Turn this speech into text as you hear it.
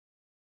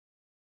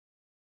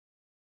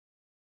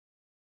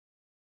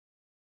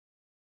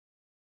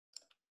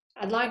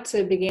I'd like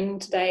to begin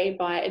today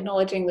by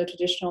acknowledging the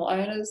traditional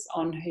owners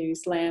on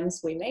whose lands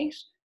we meet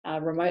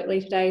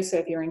remotely today. So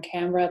if you're in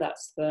Canberra,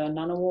 that's the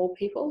Ngunnawal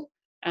people.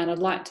 And I'd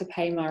like to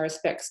pay my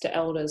respects to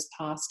elders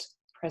past,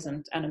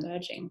 present and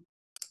emerging.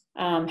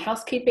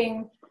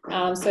 Housekeeping,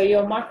 so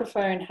your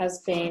microphone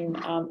has been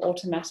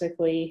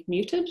automatically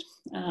muted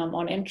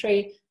on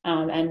entry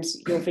and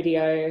your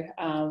video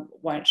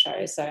won't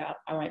show, so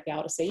I won't be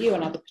able to see you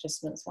and other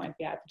participants won't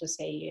be able to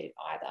see you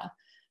either.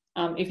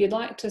 If you'd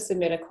like to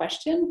submit a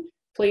question,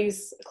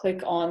 please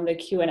click on the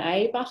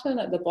Q&A button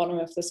at the bottom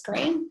of the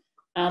screen.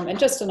 And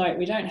just a note,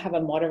 we don't have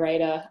a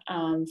moderator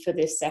for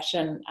this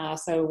session,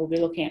 so we'll be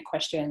looking at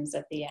questions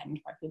at the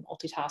end, hopefully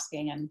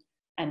multitasking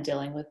and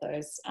dealing with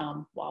those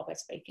while we're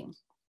speaking.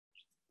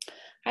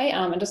 Okay,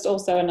 and just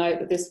also a note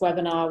that this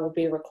webinar will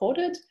be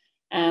recorded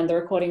and the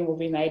recording will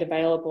be made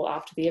available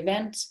after the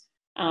event.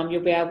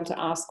 You'll be able to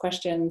ask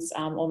questions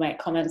or make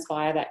comments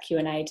via that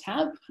Q&A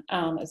tab,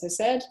 as I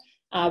said.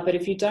 But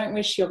if you don't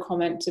wish your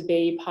comment to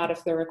be part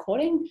of the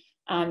recording,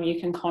 you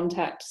can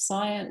contact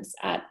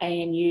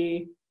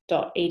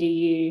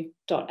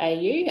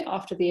science@anu.edu.au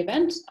after the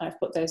event. I've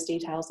put those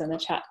details in the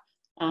chat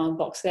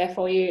box there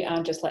for you.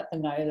 Just let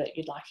them know that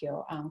you'd like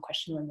your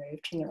question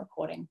removed from the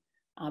recording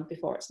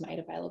before it's made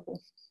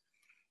available.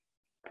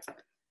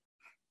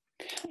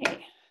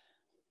 Okay.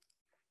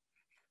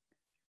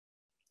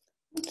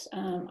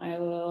 I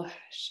will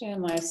share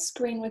my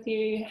screen with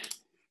you.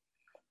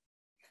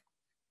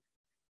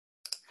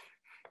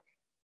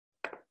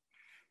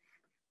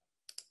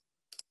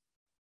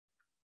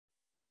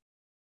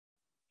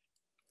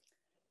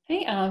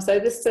 Okay, so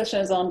this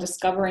session is on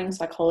discovering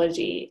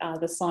psychology,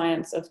 the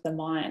science of the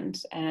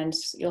mind, and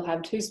you'll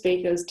have two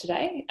speakers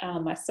today.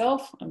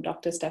 Myself, I'm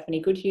Dr.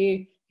 Stephanie Goodhue,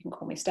 you can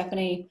call me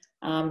Stephanie,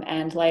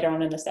 and later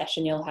on in the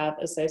session you'll have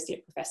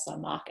Associate Professor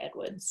Mark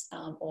Edwards,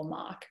 or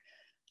Mark.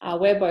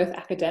 We're both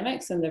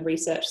academics in the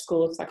Research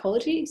School of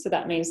Psychology, so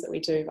that means that we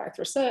do both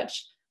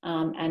research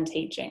and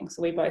teaching.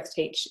 So we both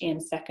teach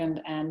in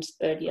second and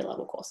third year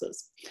level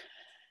courses.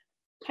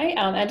 Okay,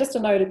 and just a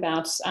note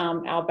about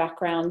our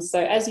background.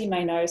 So as you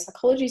may know,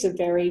 psychology is a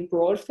very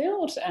broad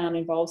field and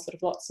involves sort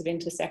of lots of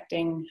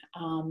intersecting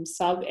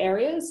sub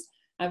areas.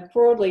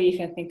 Broadly, you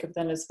can think of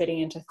them as fitting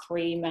into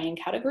three main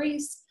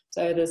categories.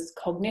 So there's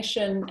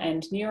cognition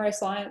and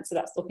neuroscience. So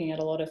that's looking at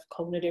a lot of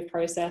cognitive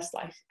process,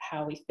 like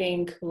how we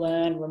think,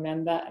 learn,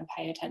 remember, and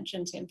pay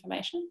attention to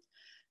information.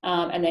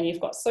 And then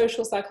you've got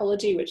social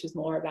psychology, which is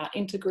more about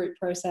intergroup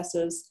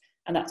processes.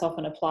 And that's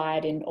often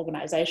applied in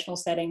organisational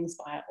settings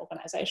via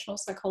organisational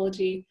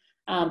psychology.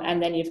 And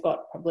then you've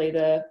got probably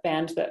the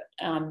band that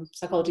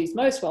psychology is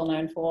most well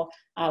known for,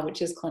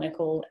 which is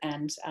clinical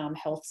and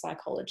health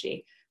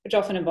psychology, which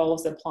often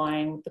involves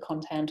applying the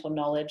content or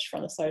knowledge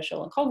from the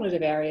social and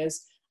cognitive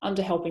areas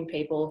to helping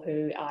people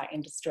who are in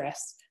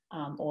distress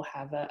or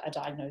have a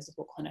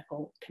diagnosable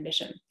clinical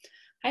condition.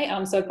 Hey,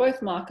 so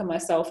both Mark and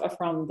myself are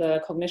from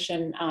the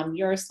cognition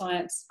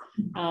neuroscience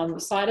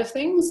side of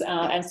things,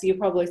 and so you'll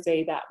probably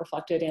see that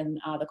reflected in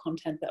the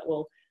content that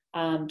we'll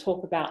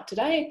talk about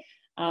today,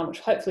 which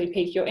hopefully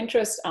pique your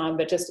interest,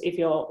 but just if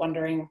you're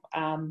wondering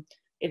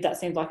if that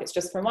seems like it's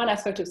just from one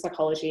aspect of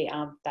psychology,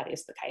 that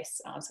is the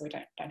case, so we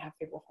don't have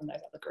people from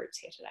those other groups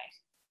here today.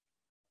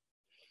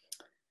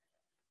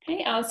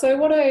 Okay, so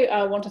what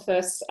I want to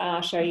first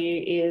show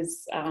you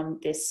is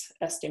this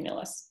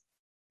stimulus.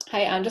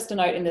 Hey, just a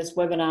note in this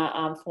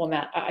webinar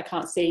format, I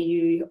can't see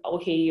you or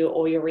hear you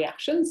or your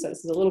reactions. So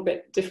this is a little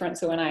bit different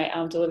to when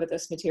I deliver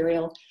this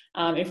material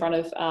in front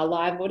of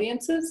live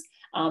audiences.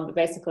 But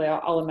basically,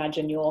 I'll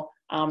imagine your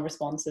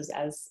responses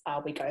as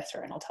we go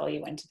through, and I'll tell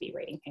you when to be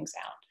reading things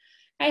out.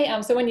 Hey,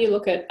 so when you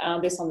look at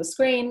this on the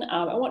screen,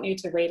 I want you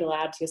to read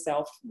aloud to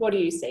yourself, what do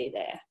you see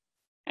there?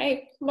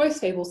 Hey,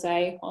 most people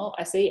say, well,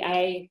 I see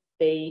A,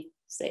 B,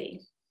 C.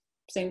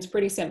 Seems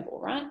pretty simple,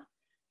 right?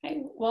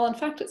 Okay, well, in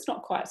fact, it's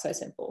not quite so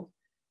simple.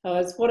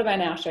 Because what if I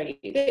now show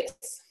you this?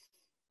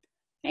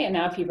 Okay, and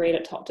now if you read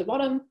it top to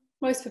bottom,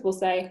 most people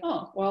say,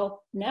 oh,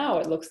 well, now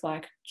it looks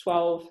like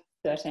 12,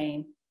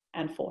 13,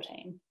 and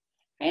 14.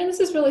 Okay, and this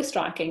is really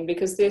striking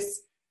because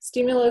this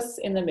stimulus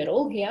in the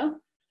middle here,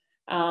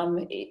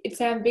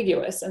 it's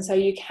ambiguous. And so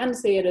you can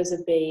see it as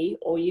a B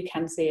or you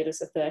can see it as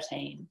a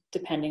 13,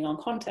 depending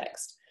on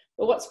context.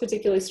 But what's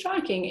particularly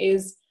striking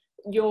is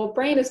your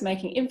brain is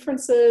making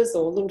inferences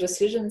or little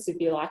decisions, if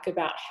you like,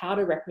 about how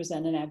to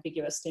represent an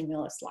ambiguous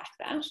stimulus like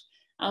that.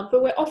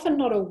 But we're often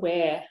not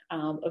aware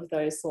of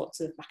those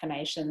sorts of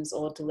machinations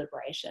or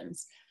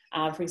deliberations.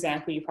 For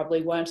example, you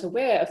probably weren't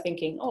aware of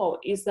thinking, oh,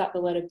 is that the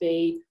letter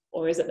B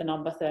or is it the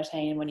number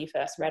 13 when you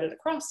first read it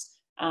across?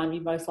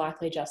 You most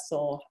likely just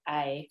saw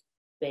A,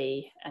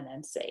 B, and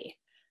then C.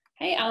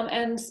 Okay,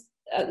 and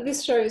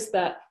this shows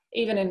that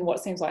even in what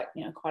seems like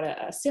quite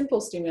a simple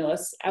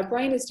stimulus, our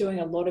brain is doing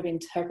a lot of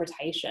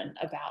interpretation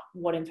about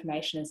what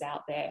information is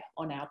out there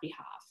on our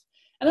behalf.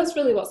 And that's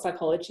really what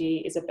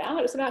psychology is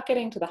about. It's about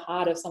getting to the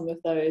heart of some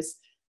of those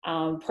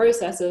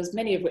processes,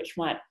 many of which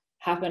might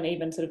happen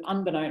even sort of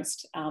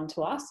unbeknownst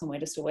to us, and we're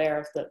just aware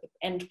of the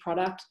end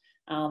product,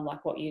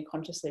 like what you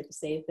consciously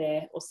perceive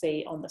there or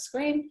see on the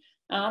screen.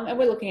 And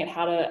we're looking at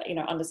how to,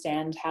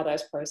 understand how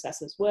those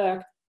processes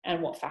work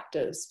and what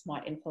factors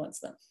might influence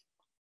them.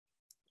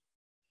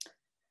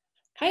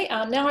 Okay,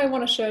 now I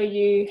want to show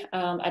you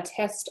a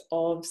test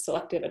of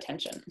selective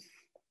attention.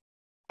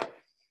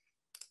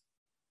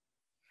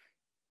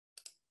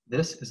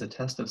 This is a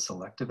test of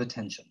selective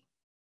attention.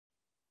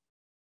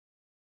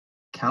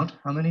 Count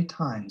how many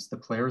times the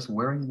players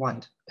wearing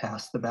white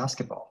pass the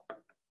basketball.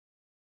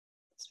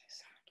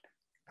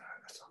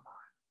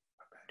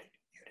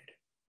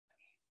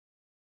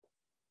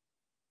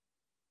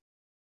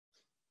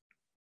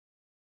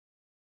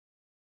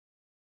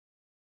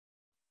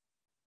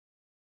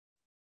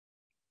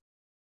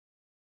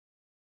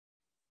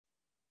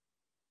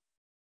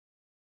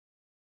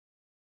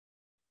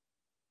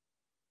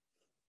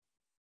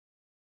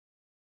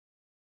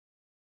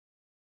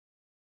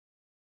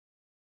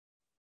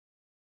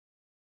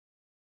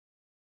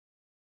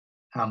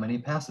 How many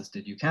passes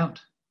did you count?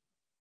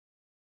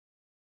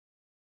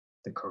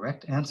 The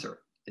correct answer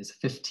is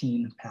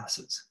 15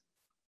 passes.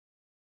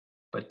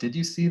 But did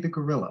you see the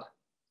gorilla?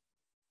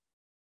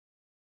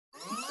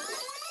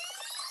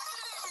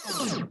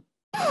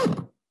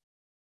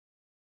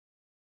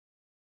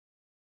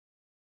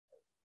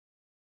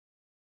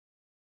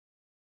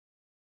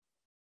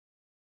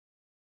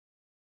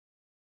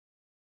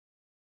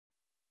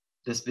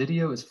 This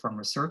video is from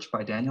research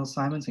by Daniel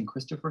Simons and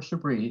Christopher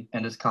Chabris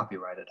and is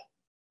copyrighted.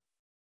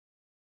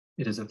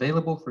 It is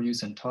available for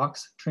use in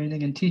talks,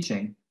 training, and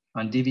teaching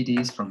on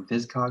DVDs from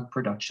VisCog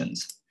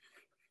Productions.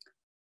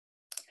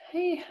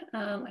 Hey,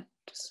 I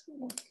just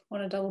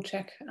want to double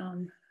check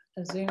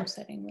a Zoom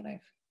setting that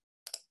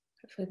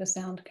hopefully the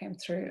sound came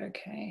through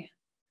okay.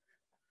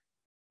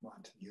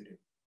 Want to mute it.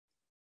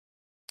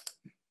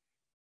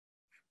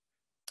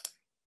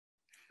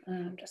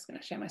 I'm just going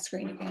to share my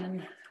screen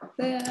again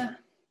there.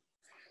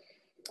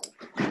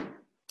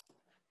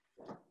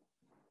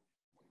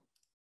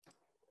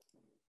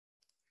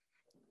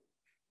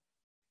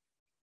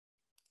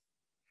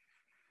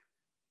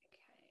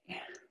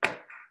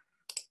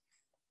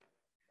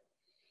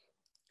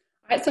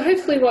 All right, so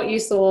hopefully what you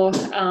saw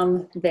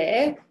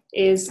there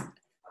is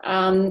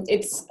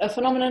it's a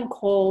phenomenon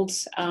called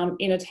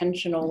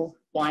inattentional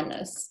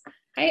blindness.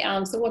 Okay,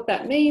 so what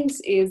that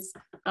means is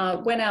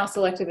when our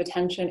selective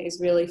attention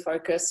is really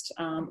focused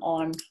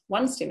on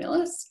one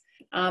stimulus,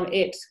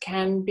 it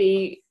can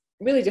be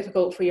really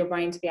difficult for your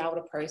brain to be able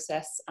to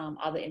process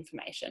other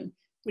information,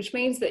 which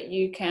means that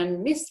you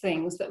can miss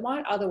things that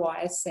might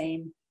otherwise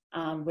seem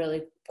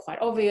really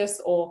quite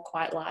obvious or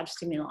quite large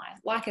stimuli,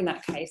 like in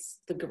that case,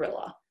 the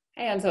gorilla.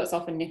 And so it's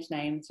often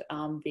nicknamed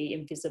the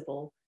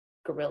invisible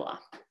gorilla.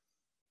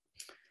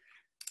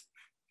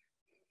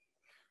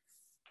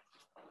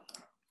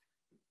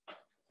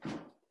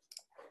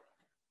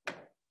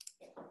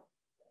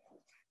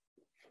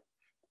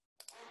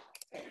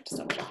 Just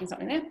double checking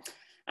something there.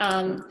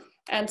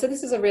 And so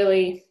this is a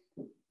really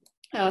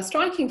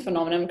striking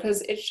phenomenon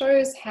because it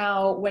shows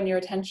how when your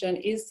attention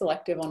is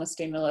selective on a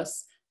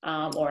stimulus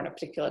or in a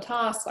particular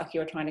task, like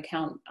you're trying to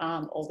count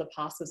all the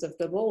passes of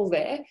the ball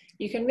there,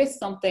 you can miss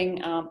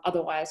something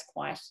otherwise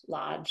quite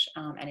large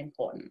and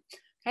important.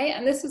 Okay,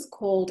 and this is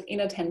called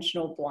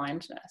inattentional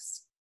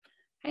blindness.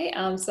 Okay,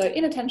 so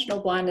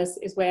inattentional blindness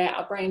is where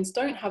our brains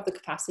don't have the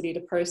capacity to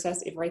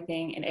process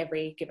everything in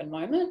every given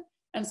moment.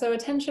 And so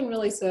attention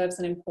really serves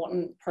an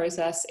important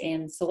process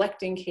in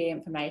selecting key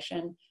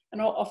information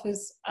and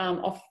offers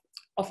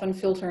often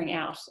filtering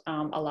out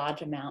a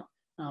large amount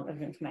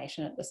of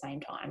information at the same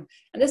time.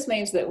 And this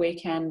means that we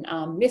can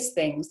miss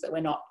things that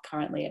we're not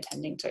currently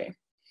attending to.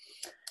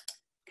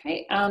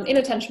 Okay,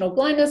 inattentional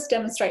blindness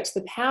demonstrates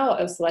the power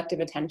of selective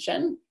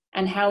attention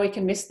and how we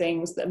can miss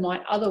things that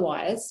might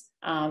otherwise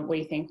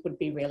we think would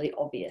be really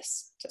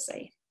obvious to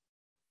see.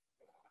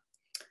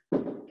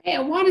 Okay,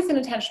 and why does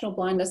inattentional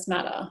blindness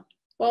matter?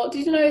 Well,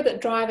 did you know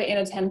that driver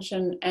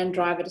inattention and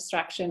driver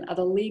distraction are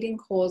the leading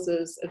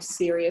causes of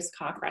serious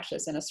car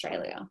crashes in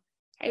Australia?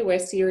 Okay, where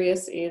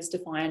serious is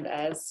defined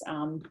as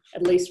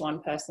at least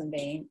one person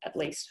being at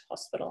least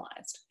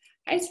hospitalised.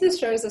 Okay, so this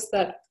shows us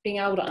that being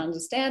able to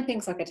understand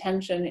things like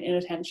attention and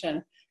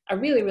inattention are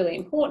really, really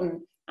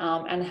important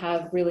and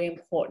have really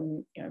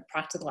important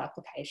practical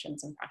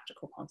applications and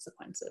practical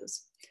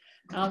consequences.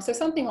 So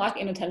something like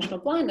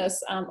inattentional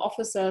blindness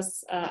offers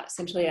us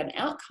essentially an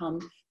outcome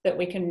that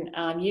we can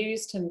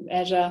use to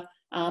measure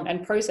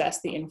and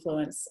process the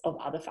influence of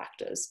other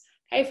factors.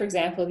 Okay, for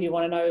example, if you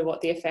want to know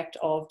what the effect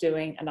of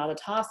doing another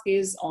task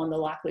is on the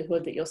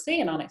likelihood that you'll see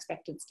an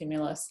unexpected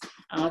stimulus,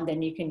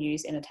 then you can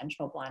use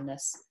inattentional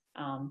blindness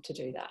to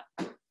do that.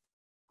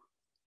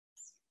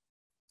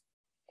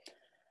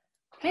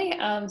 Okay,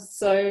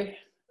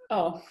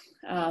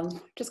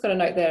 just got a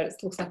note there. It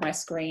looks like my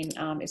screen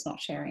is not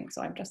sharing,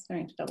 so I'm just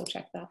going to double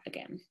check that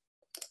again.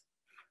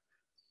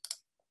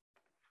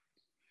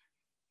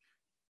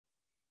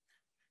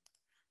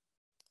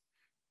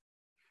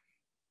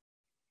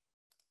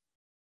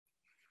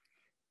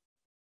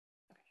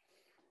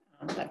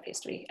 That appears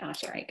to be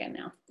sharing again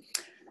now.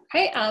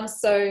 Okay,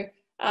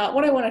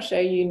 what I want to show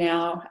you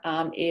now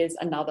is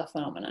another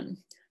phenomenon.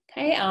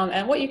 Okay,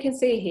 and what you can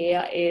see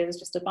here is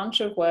just a bunch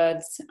of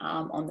words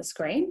on the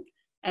screen.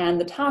 And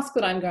the task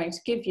that I'm going to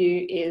give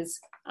you is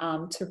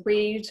to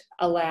read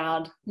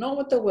aloud, not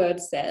what the word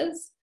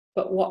says,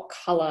 but what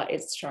colour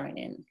it's shown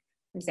in.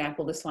 For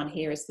example, this one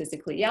here is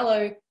physically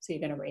yellow, so you're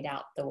going to read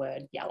out the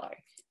word yellow.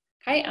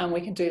 Okay, and we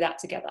can do that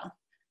together.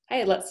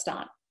 Okay, let's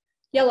start.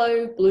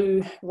 Yellow,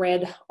 blue,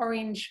 red,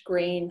 orange,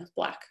 green,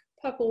 black,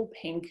 purple,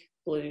 pink,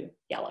 blue,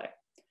 yellow.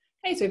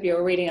 Okay, so if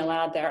you're reading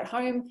aloud there at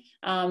home,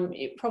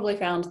 you probably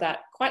found that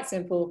quite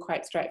simple,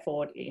 quite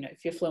straightforward. You know,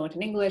 if you're fluent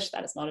in English,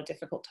 that is not a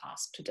difficult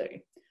task to do.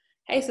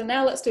 Okay, so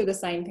now let's do the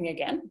same thing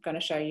again. I'm going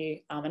to show you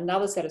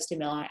another set of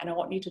stimuli, and I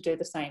want you to do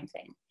the same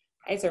thing.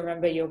 Okay, so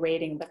remember, you're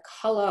reading the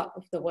colour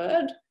of the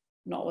word,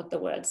 not what the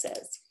word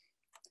says.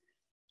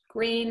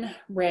 Green,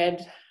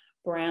 red,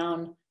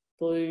 brown,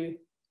 blue,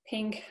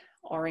 pink,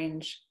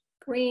 orange,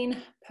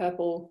 green,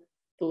 purple,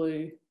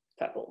 blue,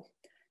 purple.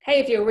 Okay,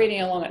 if you're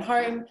reading along at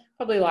home,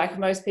 probably like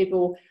most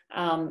people,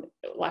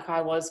 like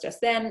I was just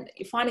then,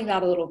 you're finding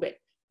that a little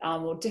bit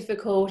more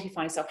difficult, you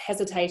find yourself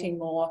hesitating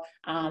more,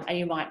 and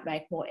you might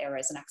make more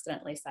errors and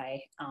accidentally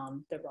say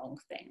the wrong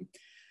thing.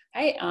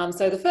 Okay,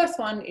 so the first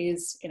one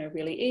is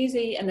really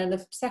easy, and then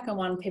the second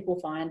one people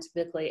find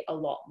typically a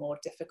lot more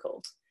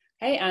difficult.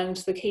 Okay, and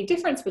the key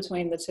difference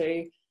between the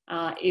two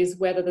is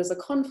whether there's a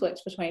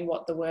conflict between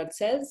what the word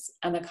says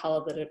and the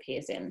colour that it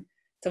appears in.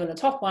 So in the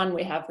top one,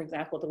 we have, for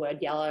example, the word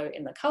yellow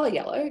in the colour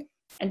yellow,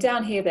 and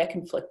down here they're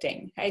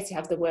conflicting. Okay, so you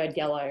have the word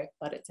yellow,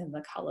 but it's in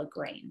the colour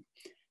green.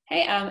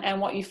 Okay, and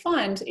what you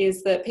find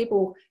is that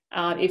people,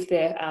 if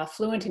they're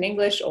fluent in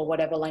English or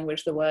whatever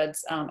language the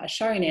words are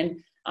shown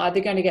in,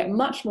 they're going to get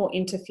much more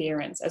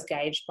interference as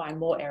gauged by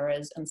more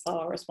errors and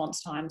slower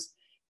response times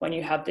when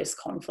you have this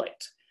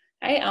conflict.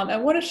 Okay,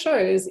 and what it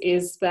shows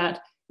is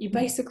that you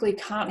basically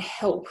can't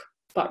help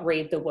but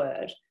read the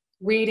word.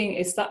 Reading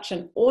is such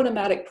an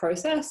automatic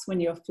process when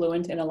you're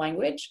fluent in a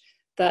language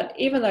that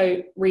even though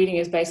reading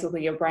is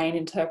basically your brain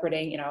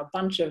interpreting, a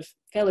bunch of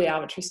fairly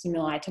arbitrary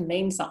stimuli to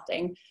mean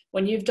something,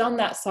 when you've done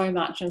that so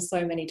much and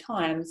so many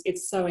times,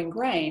 it's so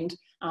ingrained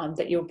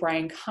that your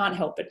brain can't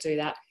help but do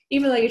that,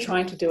 even though you're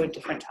trying to do a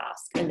different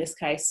task. In this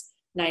case,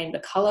 name the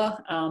colour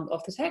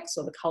of the text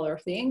or the colour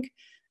of the ink.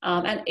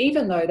 And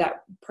even though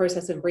that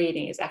process of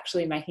reading is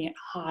actually making it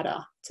harder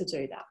to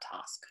do that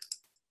task.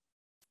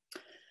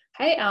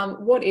 Okay,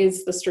 what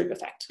is the Stroop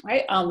effect?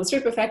 Right? The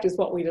Stroop effect is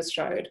what we just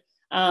showed.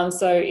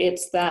 So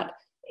it's that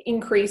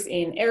increase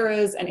in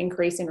errors and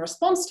increase in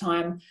response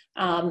time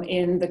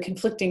in the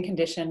conflicting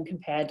condition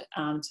compared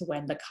to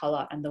when the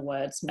colour and the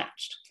words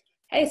matched.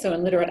 Okay, so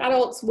in literate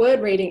adults,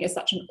 word reading is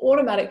such an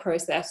automatic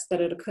process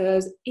that it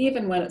occurs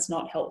even when it's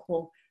not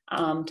helpful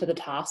to the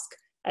task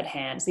at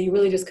hand. So you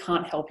really just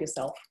can't help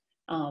yourself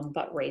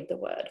but read the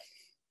word.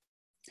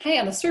 Okay,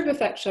 and the Stroop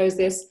effect shows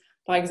this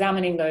by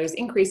examining those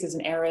increases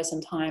in errors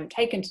and time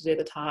taken to do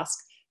the task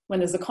when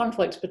there's a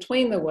conflict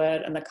between the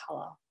word and the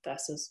colour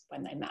versus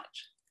when they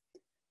match.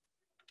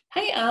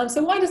 Hey,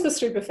 so why does the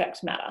Stroop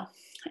effect matter?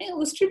 Hey, well,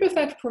 the Stroop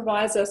effect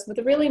provides us with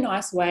a really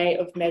nice way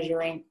of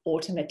measuring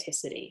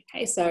automaticity.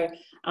 Okay, so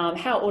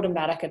how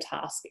automatic a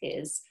task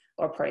is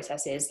or a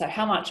process is, so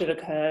how much it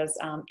occurs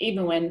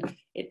even when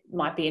it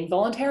might be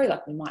involuntary,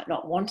 like we might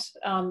not want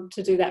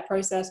to do that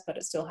process, but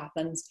it still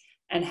happens,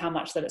 and how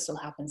much that it still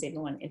happens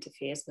even when it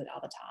interferes with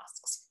other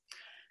tasks.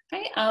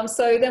 Okay,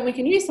 so then we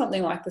can use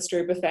something like the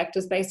Stroop effect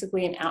as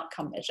basically an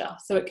outcome measure.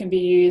 So it can be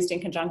used in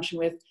conjunction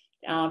with,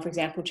 for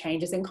example,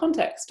 changes in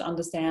context to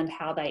understand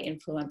how they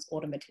influence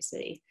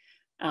automaticity.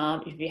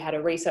 If you had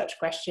a research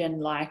question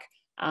like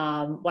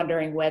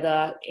wondering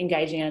whether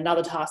engaging in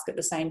another task at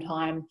the same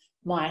time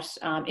might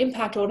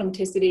impact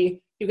automaticity,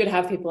 you could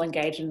have people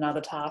engage in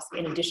another task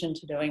in addition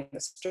to doing the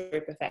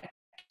Stroop effect,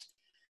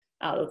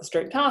 or the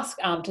Stroop task,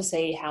 to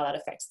see how that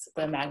affects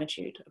the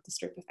magnitude of the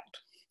Stroop effect.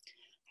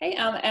 Okay,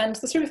 and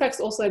the Stroop effect's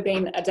also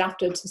been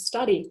adapted to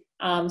study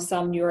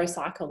some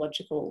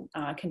neuropsychological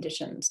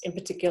conditions, in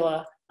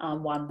particular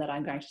one that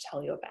I'm going to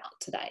tell you about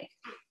today.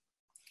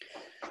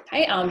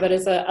 Okay, but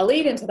as a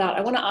lead into that,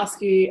 I want to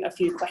ask you a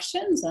few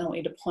questions, and I want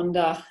you to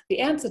ponder the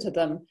answer to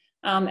them,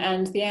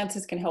 and the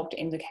answers can help to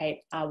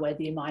indicate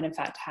whether you might in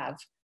fact have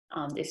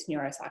this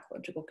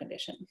neuropsychological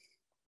condition.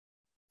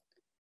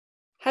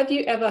 Have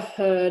you ever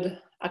heard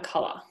a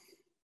colour?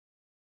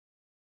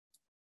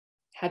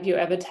 Have you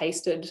ever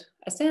tasted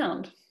a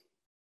sound?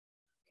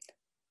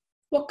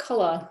 What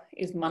colour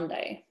is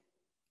Monday?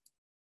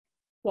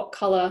 What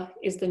colour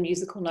is the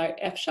musical note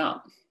F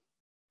sharp?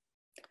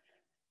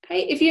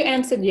 Okay, if you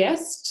answered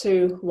yes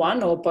to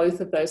one or both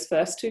of those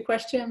first two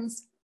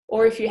questions,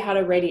 or if you had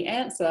a ready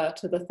answer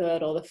to the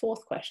third or the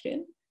fourth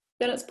question,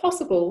 then it's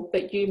possible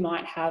that you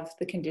might have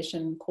the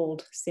condition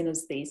called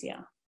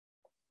synesthesia.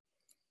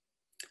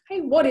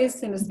 Okay, what is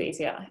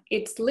synesthesia?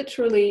 It's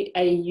literally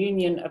a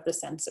union of the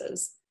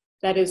senses.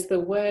 That is, the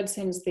word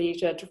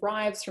synesthesia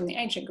derives from the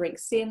ancient Greek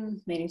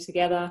syn, meaning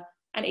together,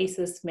 and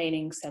esis,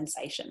 meaning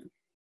sensation.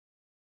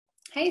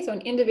 Okay, so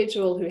an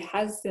individual who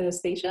has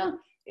synesthesia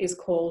is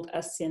called a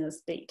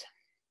synesthete.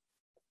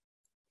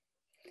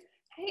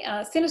 Okay,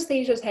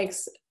 synesthesia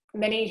takes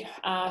many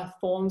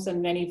forms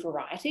and many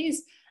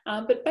varieties,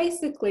 but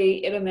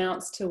basically it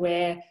amounts to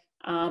where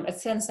a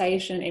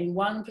sensation in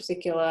one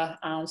particular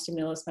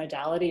stimulus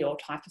modality or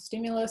type of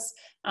stimulus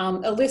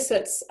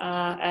elicits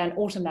an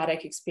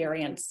automatic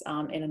experience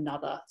in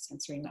another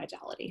sensory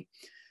modality.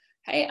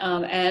 Okay,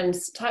 and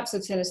types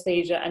of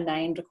synesthesia are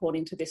named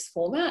according to this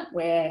format,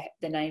 where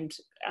they're named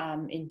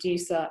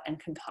inducer and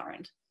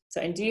concurrent.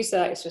 So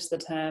inducer is just the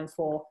term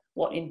for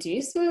what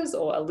induces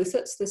or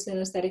elicits the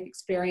synesthetic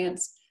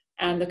experience,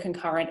 and the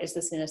concurrent is the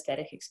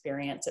synesthetic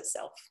experience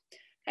itself.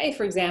 Okay,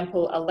 for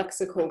example, a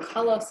lexical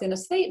colour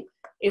synesthete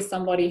is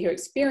somebody who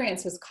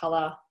experiences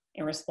colour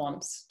in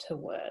response to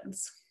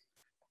words.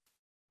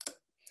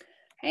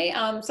 Okay,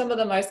 some of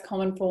the most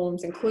common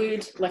forms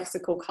include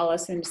lexical colour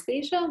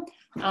synesthesia,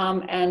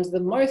 and the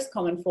most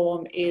common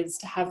form is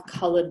to have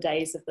coloured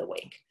days of the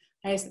week.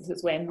 Okay, so this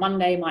is where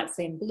Monday might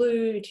seem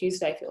blue,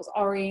 Tuesday feels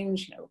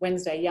orange,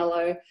 Wednesday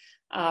yellow,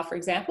 for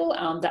example.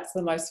 That's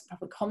the most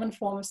common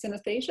form of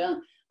synesthesia,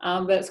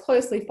 but it's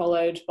closely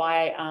followed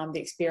by the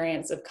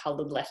experience of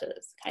coloured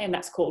letters, okay, and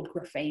that's called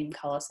grapheme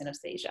colour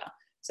synesthesia.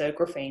 So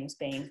graphemes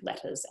being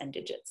letters and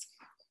digits.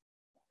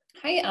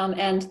 Okay,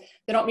 and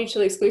they're not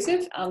mutually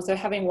exclusive. So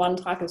having one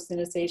type of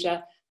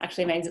synesthesia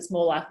actually means it's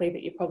more likely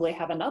that you probably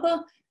have another.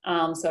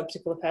 So a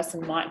particular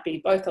person might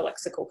be both a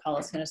lexical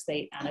colour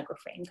synesthete and a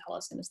grapheme colour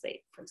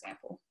synesthete, for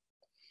example.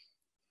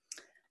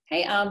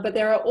 Okay, but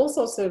there are all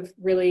sorts of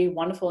really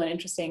wonderful and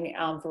interesting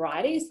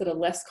varieties that are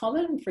less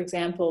common. For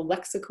example,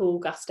 lexical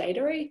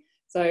gustatory.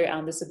 So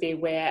this would be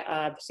where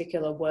a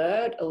particular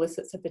word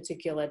elicits a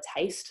particular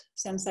taste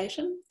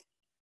sensation.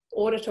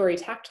 Auditory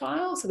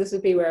tactile, so this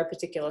would be where a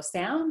particular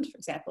sound, for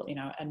example,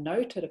 a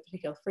note at a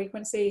particular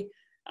frequency,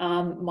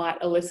 might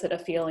elicit a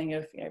feeling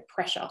of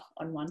pressure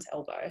on one's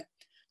elbow.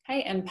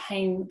 Okay, and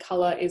pain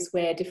colour is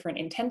where different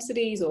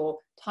intensities or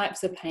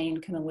types of pain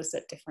can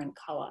elicit different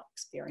colour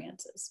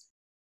experiences.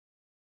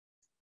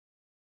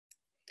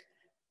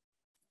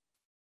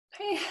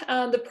 Okay,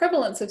 the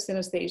prevalence of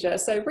synesthesia.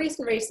 So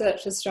recent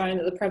research has shown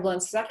that the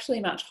prevalence is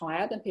actually much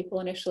higher than people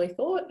initially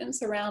thought, and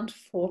it's around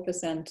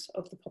 4%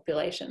 of the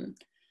population.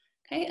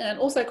 Okay, and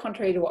also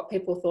contrary to what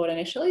people thought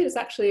initially, there's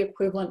actually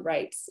equivalent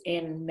rates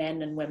in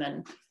men and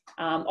women.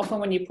 Often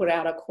when you put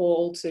out a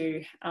call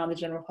to the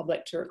general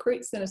public to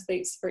recruit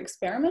synesthetes for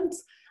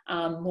experiments,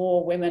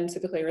 more women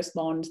typically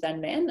respond than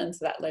men, and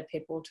so that led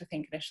people to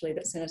think initially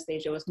that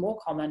synesthesia was more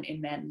common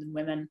in men than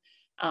women.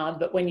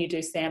 But when you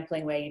do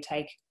sampling where you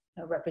take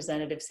a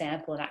representative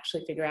sample and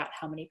actually figure out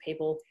how many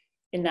people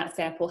in that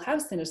sample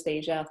have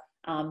synesthesia,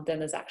 then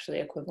there's actually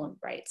equivalent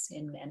rates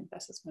in men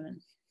versus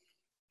women.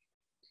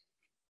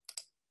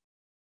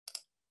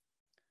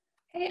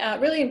 Okay,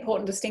 really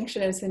important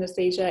distinction in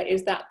synesthesia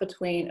is that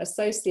between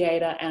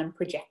associator and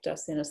projector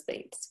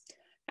synesthetes.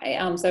 Okay,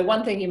 so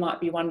one thing you might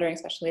be wondering,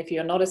 especially if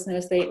you're not a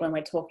synesthete, when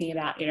we're talking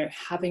about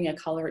having a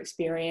colour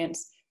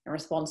experience in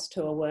response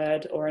to a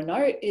word or a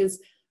note,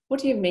 is what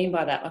do you mean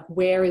by that? Like,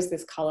 where is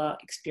this colour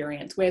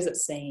experience? Where is it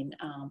seen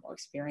or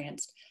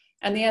experienced?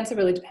 And the answer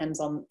really depends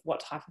on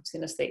what type of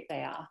synesthete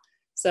they are.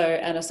 So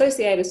an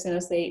associator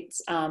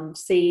synesthete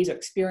sees or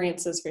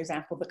experiences, for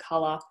example, the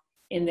colour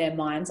in their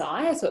mind's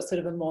eye, so it's sort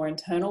of a more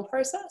internal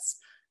process,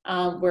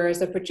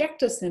 whereas a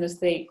projector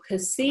synesthete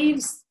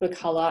perceives the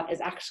colour as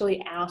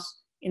actually out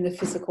in the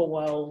physical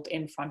world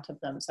in front of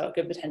them, so it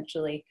could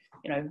potentially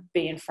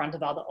be in front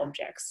of other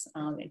objects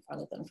in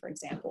front of them, for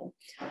example.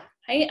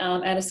 Okay,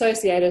 and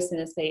associator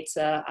synesthetes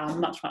are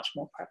much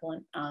more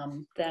prevalent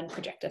than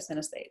projector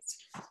synesthetes.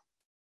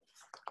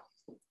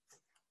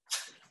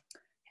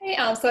 Okay,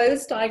 so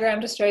this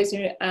diagram just shows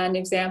you an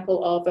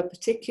example of a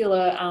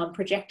particular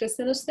projector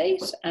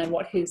synesthete and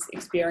what his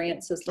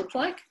experiences look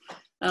like.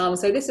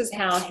 So this is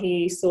how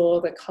he saw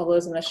the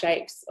colours and the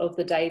shapes of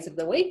the days of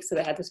the week. So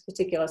they had this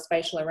particular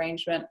spatial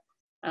arrangement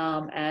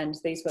and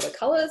these were the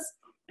colours.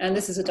 And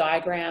this is a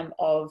diagram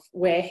of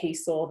where he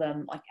saw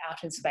them, like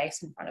out in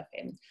space in front of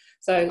him.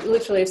 So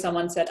literally if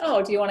someone said,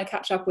 oh, do you want to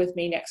catch up with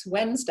me next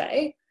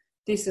Wednesday?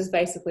 This is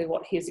basically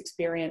what his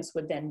experience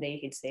would then be.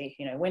 He'd see,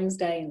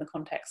 Wednesday in the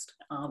context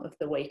of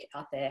the week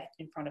out there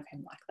in front of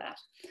him like that.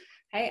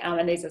 Okay,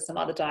 and these are some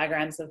other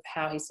diagrams of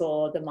how he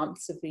saw the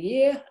months of the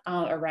year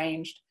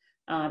arranged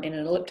in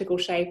an elliptical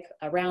shape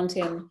around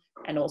him,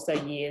 and also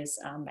years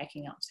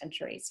making up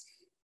centuries.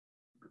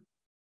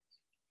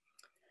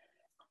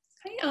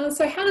 Okay,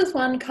 so how does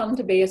one come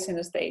to be a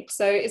synesthete?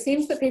 So it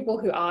seems that people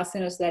who are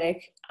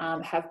synesthetic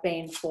have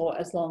been for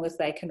as long as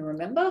they can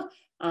remember.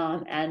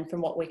 And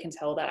from what we can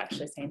tell, that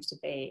actually seems to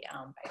be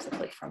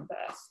basically from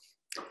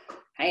birth.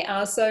 Okay,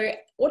 so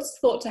what's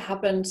thought to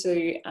happen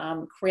to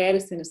create a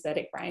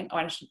synesthetic brain? Or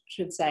I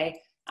should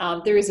say,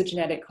 there is a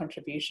genetic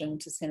contribution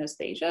to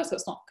synesthesia, so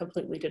it's not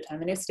completely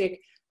deterministic.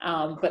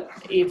 But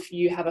if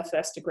you have a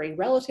first-degree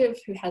relative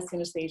who has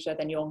synesthesia,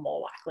 then you're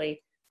more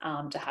likely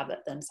to have it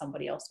than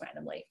somebody else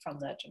randomly from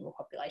the general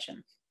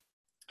population.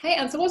 Okay,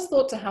 and so what's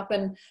thought to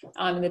happen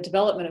in the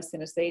development of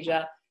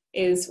synesthesia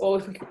is, well,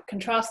 if we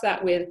contrast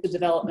that with the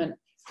development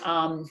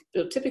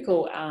the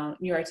typical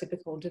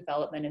neurotypical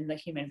development in the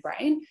human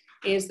brain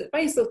is that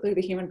basically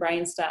the human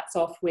brain starts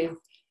off with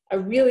a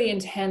really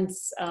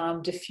intense,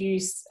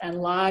 diffuse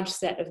and large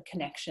set of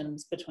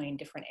connections between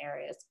different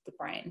areas of the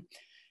brain.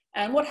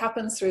 And what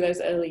happens through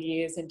those early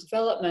years in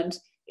development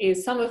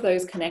is some of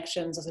those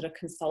connections are sort of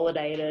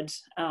consolidated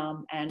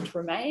and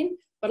remain,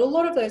 but a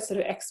lot of those sort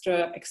of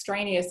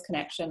extraneous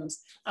connections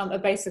are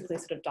basically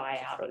sort of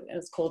die out.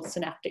 It's called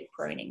synaptic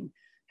pruning.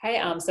 Okay,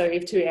 so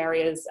if two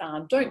areas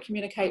don't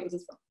communicate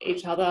with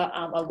each other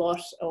a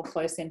lot or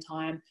close in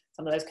time,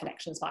 some of those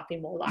connections might be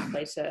more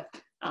likely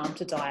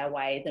to die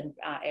away than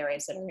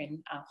areas that are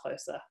in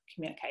closer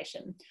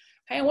communication.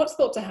 Okay, and what's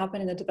thought to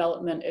happen in the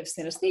development of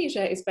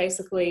synesthesia is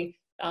basically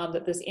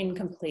that there's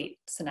incomplete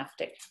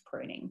synaptic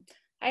pruning.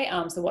 Okay,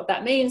 so what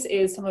that means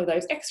is some of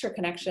those extra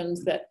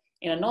connections that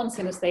in a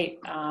non-synesthete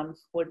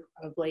would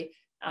probably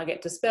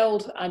get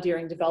dispelled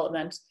during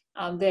development,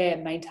 they're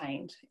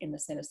maintained in the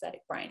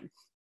synesthetic brain.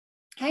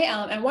 Okay,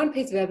 and one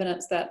piece of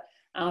evidence that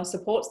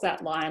supports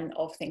that line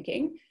of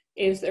thinking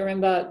is that,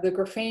 remember, the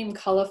grapheme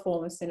colour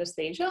form of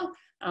synesthesia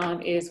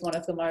is one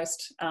of the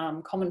most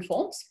common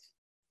forms.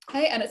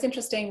 Okay, and it's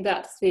interesting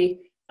that the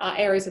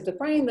areas of the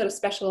brain that are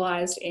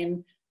specialised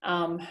in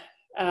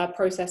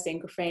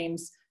processing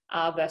graphemes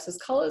versus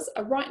colours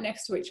are right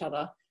next to each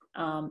other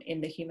in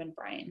the human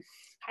brain.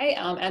 Okay,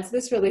 and so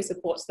this really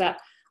supports that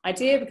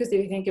idea, because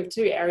if you think of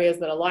two areas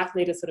that are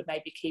likely to sort of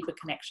maybe keep a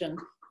connection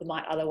that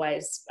might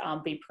otherwise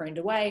be pruned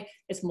away,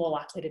 it's more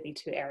likely to be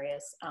two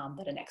areas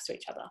that are next to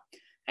each other.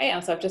 Okay,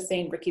 so I've just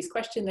seen Ricky's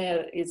question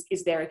there, is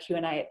there a Q&A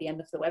at the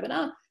end of the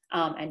webinar?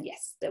 And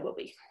yes, there will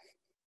be.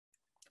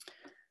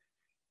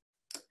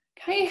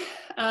 Okay,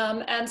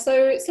 and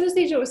so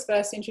synesthesia was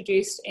first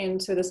introduced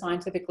into the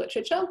scientific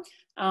literature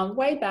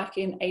way back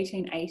in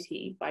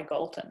 1880 by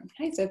Galton.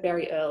 Okay, so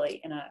very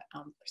early in a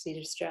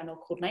prestigious journal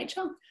called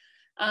Nature.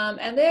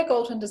 And there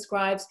Galton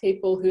describes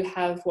people who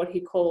have what he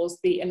calls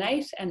the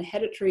innate and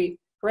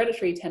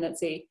hereditary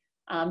tendency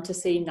to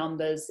see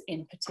numbers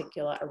in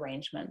particular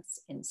arrangements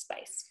in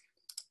space.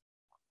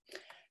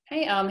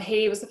 Okay,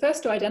 he was the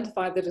first to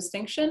identify the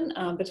distinction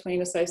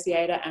between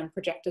associator and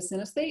projector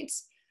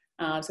synesthetes.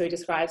 So he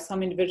describes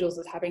some individuals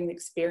as having the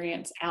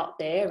experience out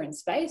there in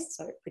space,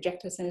 so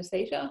projector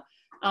synesthesia,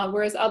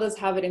 whereas others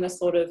have it in a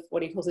sort of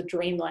what he calls a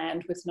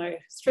dreamland with no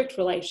strict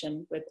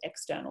relation with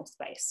external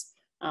space.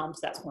 So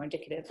that's more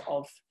indicative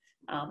of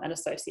an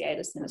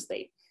associator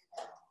synesthete.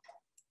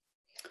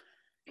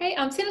 Okay,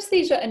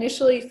 synesthesia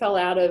initially fell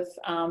out of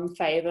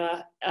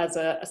favour as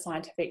a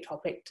scientific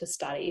topic to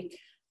study.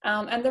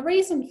 And the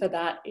reason for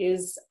that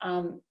is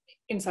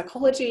in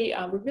psychology,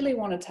 we really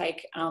want to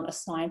take a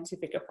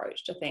scientific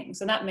approach to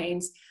things. And that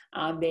means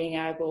being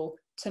able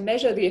to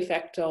measure the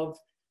effect of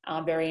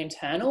very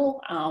internal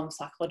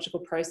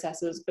psychological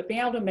processes, but being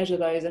able to measure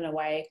those in a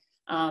way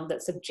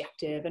that's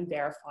objective and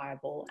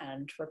verifiable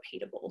and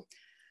repeatable.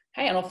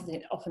 Okay, and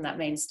often that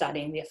means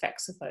studying the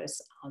effects of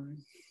those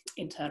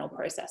internal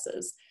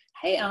processes.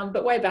 Hey,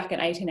 but way back in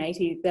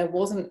 1880, there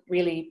wasn't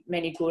really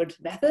many good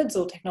methods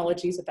or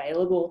technologies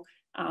available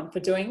for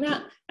doing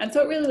that. And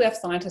so it really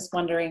left scientists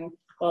wondering,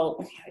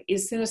 well,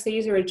 is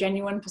synesthesia a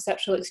genuine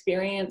perceptual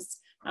experience?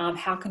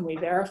 How can we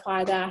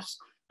verify that?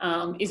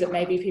 Is it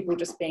maybe people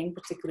just being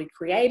particularly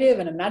creative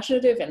and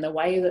imaginative in the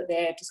way that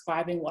they're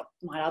describing what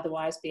might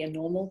otherwise be a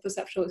normal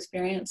perceptual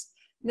experience?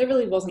 And there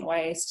really wasn't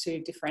ways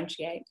to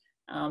differentiate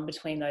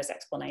between those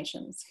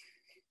explanations.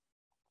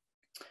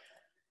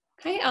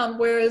 Okay,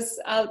 whereas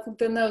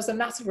then there was a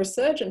massive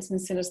resurgence in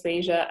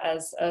synesthesia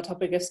as a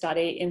topic of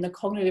study in the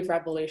cognitive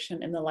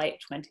revolution in the late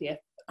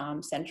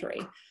 20th century.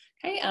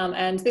 Okay,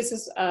 and this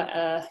is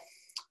a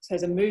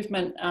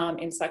movement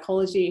in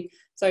psychology.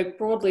 So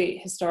broadly,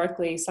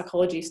 historically,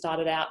 psychology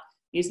started out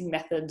using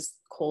methods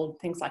called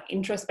things like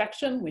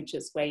introspection, which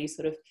is where you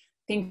sort of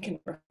think and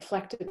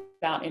reflect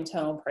about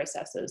internal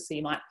processes. So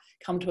you might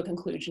come to a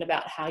conclusion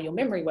about how your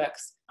memory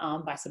works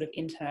by sort of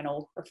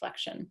internal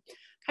reflection.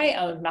 Okay,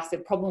 a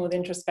massive problem with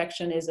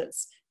introspection is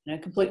it's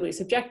completely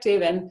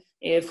subjective, and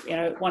if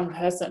one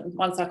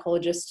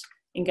psychologist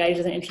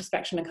engages in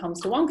introspection and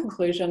comes to one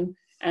conclusion,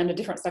 and a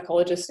different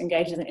psychologist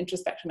engages in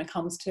introspection and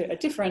comes to a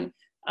different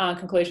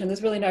conclusion,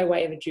 there's really no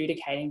way of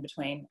adjudicating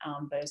between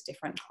those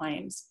different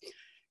claims.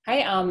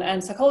 Okay,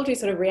 and psychology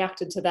sort of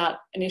reacted to that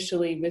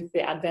initially with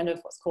the advent of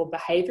what's called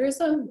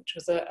behaviorism, which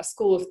was a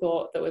school of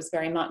thought that was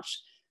very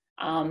much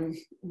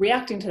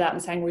reacting to that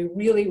and saying we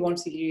really want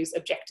to use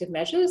objective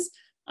measures.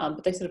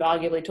 But they sort of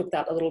arguably took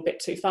that a little bit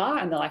too far,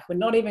 and they're like, we're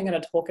not even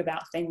going to talk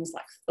about things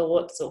like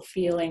thoughts or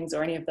feelings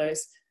or any of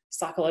those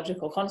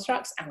psychological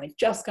constructs, and we're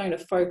just going to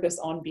focus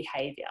on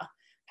behaviour.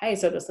 Okay,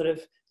 so the sort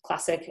of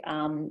classic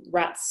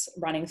rats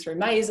running through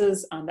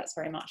mazes, that's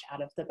very much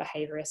out of the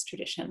behaviourist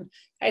tradition.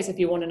 Okay, so if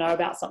you want to know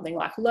about something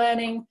like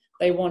learning,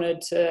 they wanted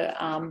to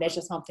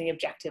measure something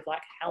objective,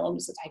 like how long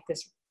does it take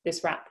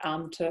this rat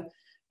to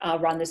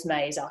run this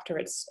maze after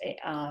it's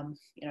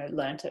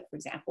learnt it, for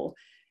example.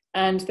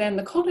 And then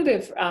the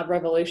cognitive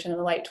revolution in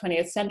the late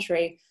 20th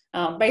century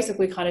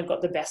basically kind of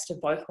got the best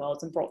of both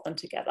worlds and brought them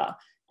together.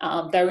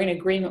 They were in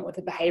agreement with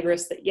the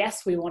behaviourists that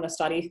yes, we want to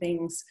study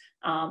things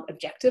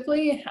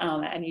objectively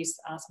and use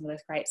some of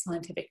those great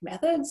scientific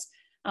methods.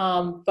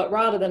 But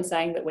rather than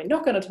saying that we're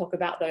not going to talk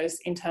about those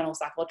internal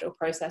psychological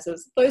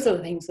processes, those are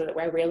the things that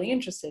we're really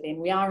interested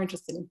in. We are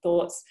interested in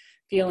thoughts,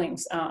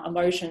 feelings,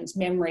 emotions,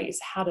 memories,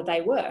 how do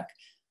they work?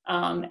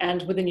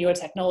 And with the newer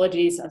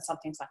technologies and some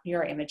things like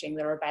neuroimaging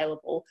that are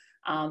available,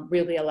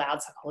 really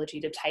allowed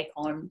psychology to take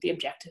on the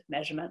objective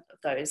measurement of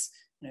those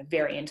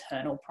very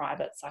internal,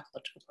 private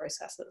psychological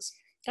processes.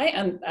 Okay,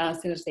 and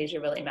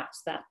synesthesia really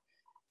maps that.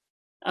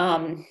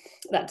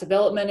 That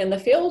development in the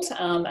field,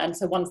 and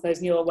so once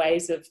those newer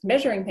ways of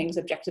measuring things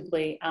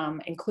objectively,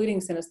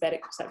 including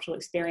synesthetic perceptual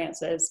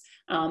experiences,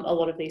 a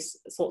lot of these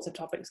sorts of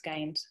topics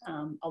gained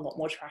a lot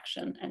more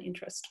traction and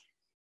interest.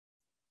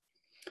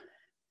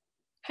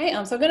 Okay,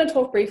 so I'm going to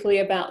talk briefly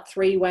about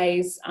 3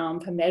 ways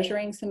for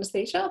measuring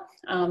synesthesia.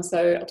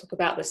 So I'll talk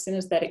about the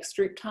synesthetic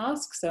Stroop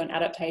task, so an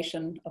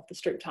adaptation of the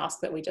Stroop task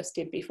that we just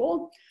did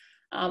before.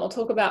 I'll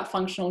talk about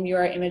functional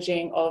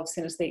neuroimaging of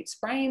synesthetes'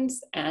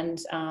 brains and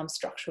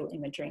structural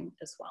imaging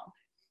as well.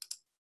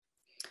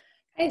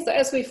 Okay, so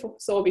as we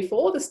saw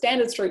before, the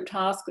standard Stroop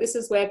task, this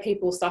is where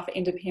people suffer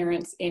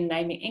interference in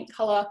naming ink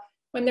colour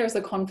when there is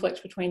a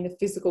conflict between the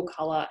physical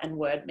colour and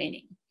word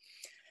meaning.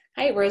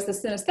 Okay, whereas the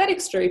synesthetic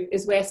Stroop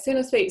is where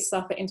synesthetes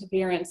suffer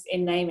interference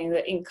in naming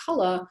the ink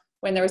colour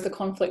when there is a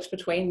conflict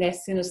between their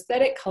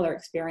synesthetic colour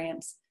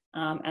experience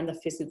and the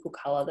physical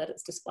colour that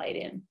it's displayed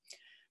in.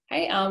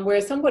 Okay,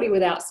 whereas somebody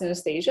without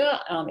synesthesia,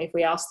 if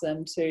we ask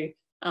them to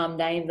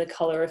name the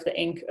colour of the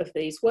ink of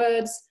these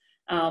words,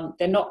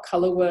 they're not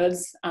colour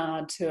words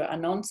to a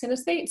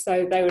non-synesthete,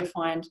 so they would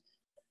find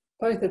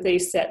both of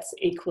these sets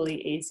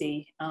equally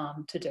easy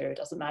to do. It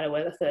doesn't matter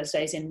whether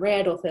Thursday's in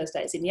red or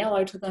Thursday's in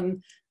yellow to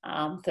them.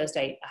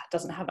 Thursday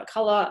doesn't have a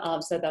colour,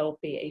 so they'll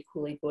be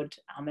equally good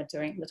at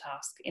doing the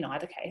task in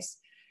either case.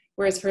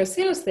 Whereas for a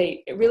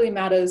synesthete, it really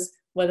matters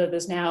whether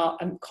there's now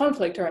a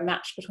conflict or a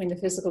match between the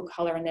physical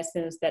colour and their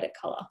synesthetic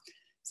colour.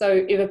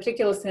 So if a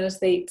particular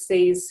synesthete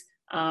sees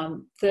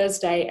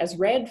Thursday as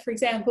red, for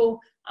example,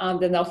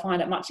 then they'll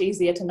find it much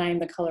easier to name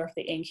the colour of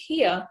the ink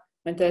here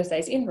when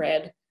Thursday's in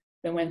red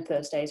than when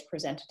Thursday is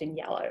presented in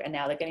yellow. And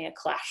now they're getting a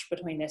clash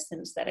between their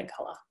synesthetic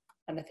colour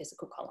and the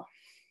physical colour.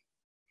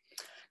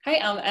 Okay,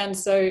 and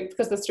so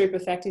because the Stroop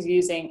effect is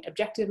using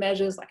objective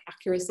measures like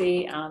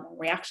accuracy,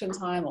 reaction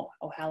time,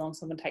 or how long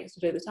someone takes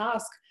to do the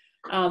task,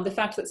 the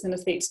fact that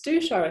synesthetes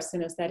do show a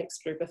synesthetic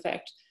Stroop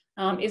effect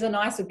is a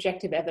nice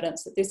objective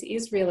evidence that this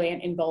is really an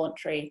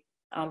involuntary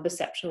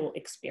perceptual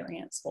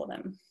experience for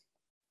them.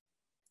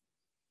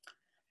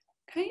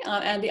 Okay,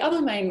 and the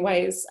other main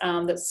ways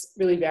that's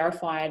really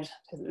verified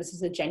that this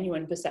is a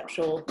genuine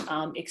perceptual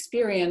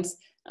experience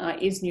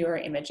is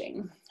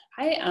neuroimaging.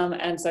 Okay,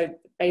 and so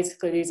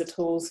basically these are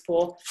tools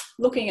for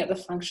looking at the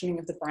functioning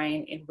of the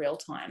brain in real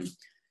time.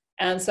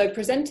 And so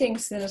presenting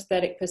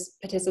synesthetic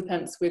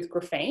participants with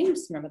graphemes,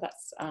 remember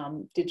that's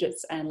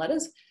digits and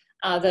letters,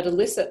 that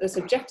elicit the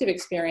subjective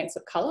experience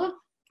of colour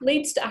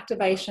leads to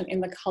activation in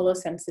the colour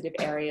sensitive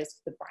areas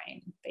of the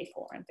brain,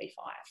 B4 and B5.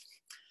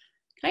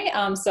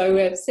 Okay, so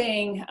we're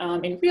seeing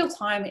in real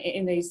time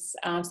in these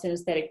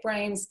synesthetic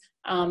brains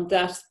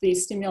that the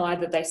stimuli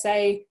that they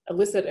say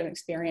elicit an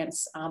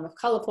experience of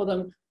colour for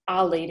them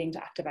are leading to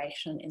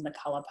activation in the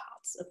colour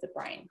parts of the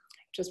brain,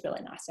 which is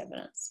really nice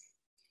evidence.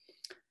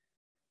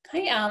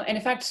 Okay, and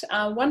in fact,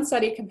 one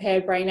study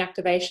compared brain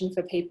activation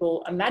for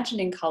people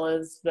imagining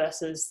colours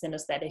versus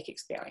synesthetic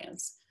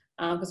experience.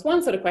 Because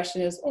one sort of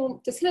question is,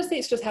 oh, do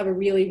synesthetes just have a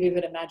really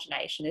vivid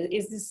imagination?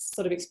 Is this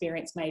sort of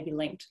experience maybe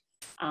linked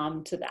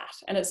to that?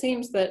 And it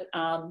seems that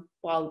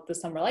while there's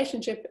some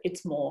relationship,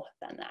 it's more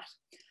than that.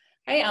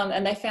 Okay,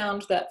 and they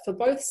found that for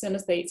both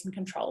synesthetes and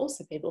controls,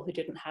 so people who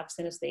didn't have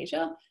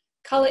synesthesia,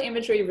 colour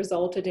imagery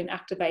resulted in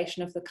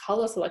activation of the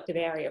colour selective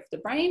area of the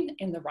brain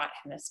in the right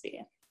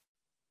hemisphere.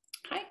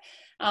 Okay,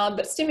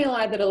 but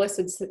stimuli that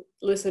elicited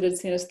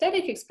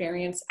synesthetic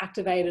experience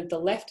activated the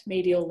left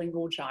medial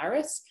lingual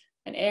gyrus,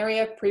 an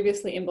area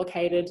previously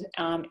implicated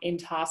in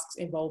tasks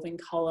involving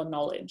colour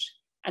knowledge.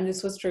 And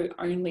this was true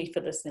only for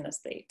the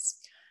synesthetes.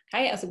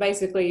 Okay, so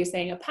basically you're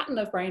seeing a pattern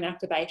of brain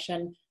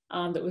activation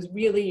that was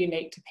really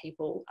unique to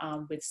people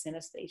with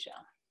synesthesia.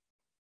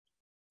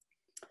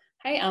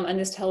 Okay, and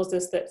this tells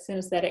us that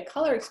synesthetic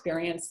colour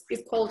experience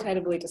is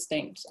qualitatively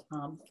distinct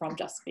from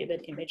just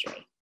vivid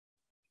imagery.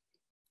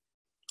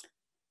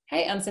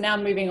 Okay, and so now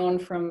moving on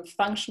from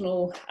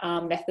functional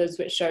methods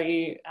which show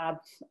you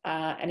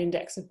an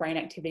index of brain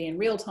activity in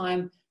real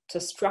time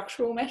to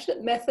structural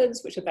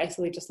methods, which are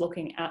basically just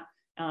looking at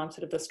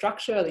sort of the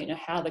structure,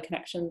 how the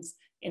connections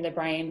in the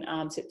brain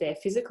sit there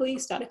physically,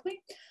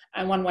 statically.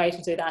 And one way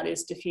to do that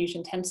is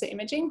diffusion tensor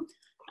imaging.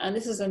 And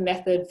this is a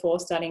method for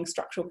studying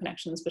structural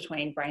connections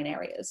between brain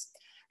areas.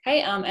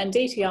 Okay, and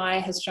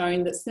DTI has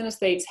shown that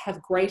synesthetes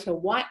have greater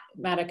white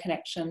matter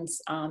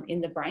connections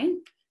in the brain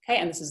Okay,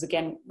 and this is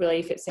again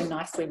really fits in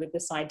nicely with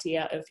this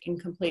idea of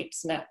incomplete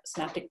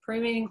synaptic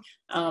pruning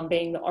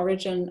being the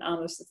origin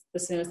of the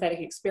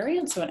synesthetic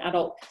experience. So an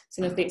adult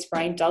synesthete's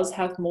brain does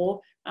have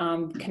more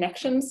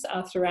connections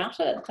throughout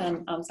it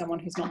than someone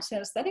who's not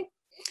synesthetic.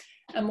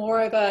 And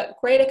moreover,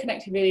 greater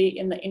connectivity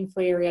in the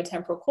inferior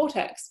temporal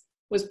cortex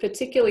was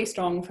particularly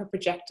strong for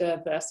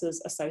projector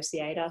versus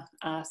associator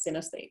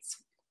synesthetes.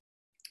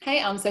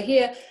 Okay, so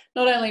here,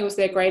 not only was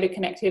there greater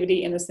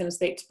connectivity in the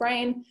synesthete's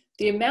brain,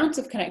 the amount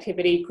of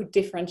connectivity could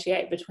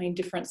differentiate between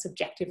different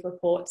subjective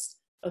reports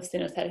of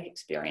synesthetic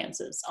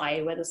experiences,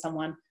 i.e. whether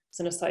someone is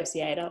an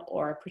associator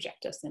or a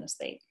projector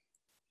synesthete.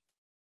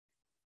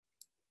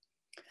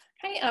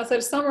 Okay, so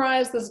to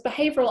summarise, there's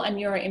behavioural and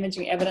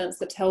neuroimaging evidence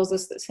that tells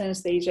us that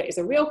synesthesia is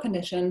a real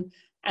condition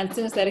and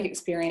synesthetic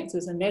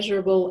experiences are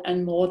measurable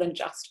and more than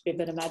just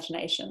vivid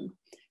imagination.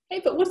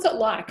 Okay, but what's it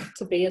like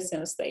to be a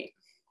synesthete?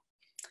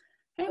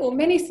 Okay, well,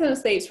 many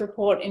synesthetes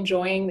report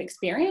enjoying the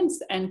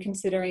experience and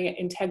considering it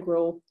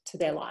integral to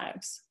their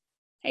lives.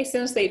 Okay,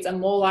 synesthetes are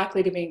more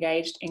likely to be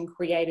engaged in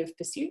creative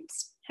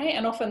pursuits, okay,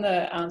 and often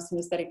the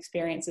synesthetic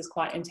experience is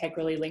quite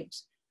integrally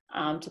linked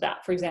to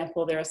that. For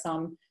example, there are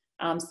some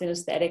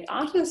synesthetic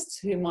artists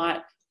who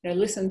might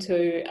listen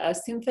to a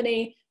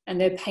symphony and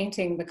they're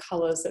painting the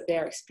colours that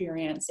they're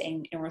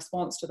experiencing in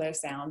response to those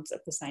sounds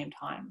at the same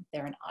time.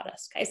 They're an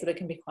artist. Okay, so there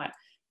can be quite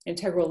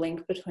integral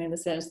link between the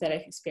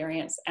synesthetic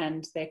experience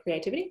and their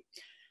creativity.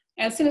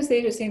 And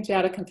synesthesia seems to be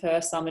able to confer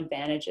some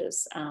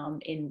advantages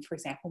in, for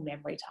example,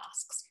 memory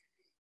tasks.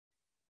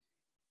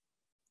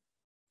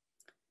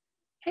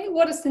 Hey,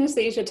 what does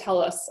synesthesia tell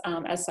us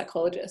as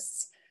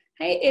psychologists?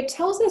 Hey, it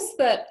tells us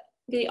that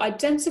the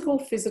identical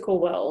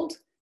physical world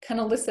can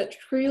elicit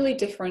truly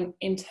different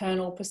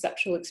internal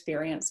perceptual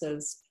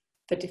experiences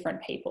for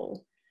different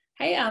people.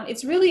 Hey,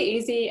 it's really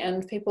easy,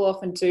 and people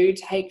often do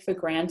take for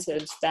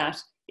granted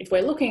that if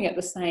we're looking at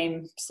the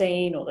same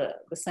scene or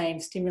the same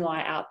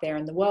stimuli out there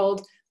in the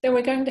world, then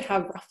we're going to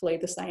have roughly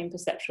the same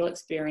perceptual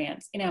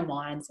experience in our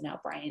minds and our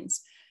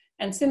brains.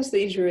 And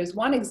synesthesia is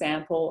one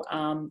example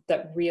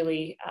that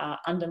really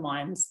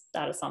undermines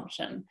that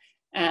assumption.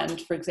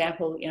 And for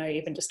example,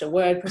 even just a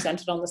word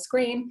presented on the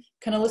screen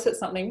can elicit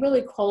something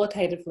really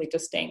qualitatively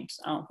distinct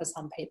for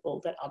some people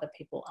that other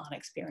people aren't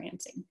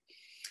experiencing.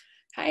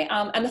 Okay,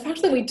 and the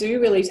fact that we do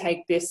really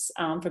take this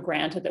for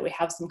granted, that we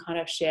have some kind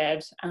of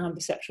shared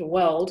perceptual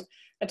world,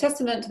 a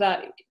testament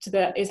to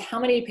that is how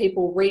many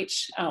people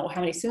reach, or how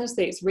many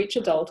synesthetes reach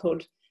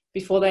adulthood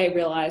before they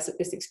realise that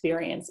this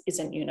experience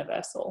isn't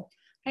universal.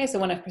 Okay, so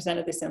when I've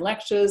presented this in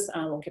lectures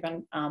or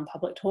given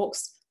public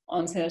talks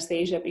on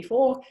synesthesia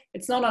before,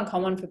 it's not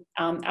uncommon for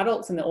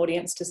adults in the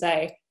audience to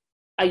say,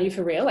 are you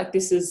for real? Like,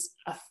 this is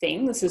a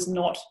thing, this is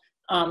not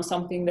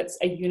something that's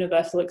a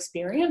universal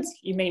experience.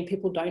 You mean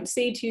people don't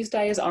see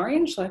Tuesday as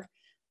orange? Like,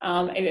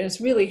 and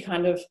it's really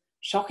kind of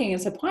shocking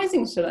and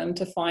surprising to them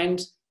to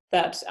find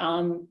that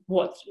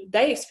what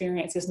they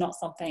experience is not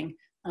something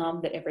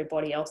that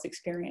everybody else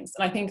experienced.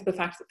 And I think the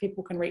fact that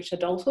people can reach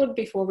adulthood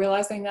before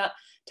realizing that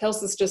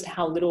tells us just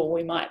how little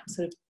we might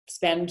sort of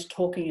spend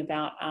talking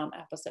about our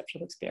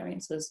perceptual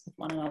experiences with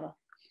one another.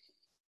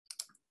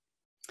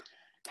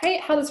 Hey,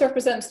 how this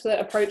represents the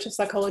approach of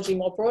psychology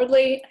more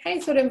broadly. Hey,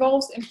 so it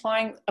involves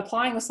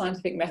applying the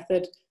scientific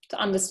method to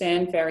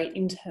understand very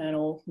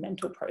internal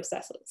mental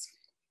processes.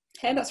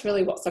 Okay, that's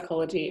really what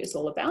psychology is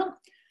all about.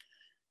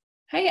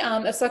 Hey,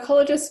 as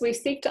psychologists, we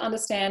seek to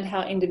understand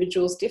how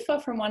individuals differ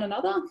from one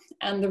another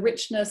and the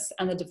richness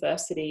and the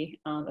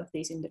diversity of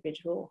these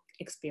individual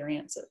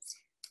experiences.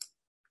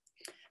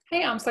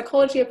 Hey,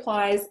 psychology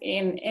applies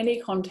in any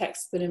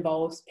context that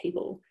involves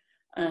people.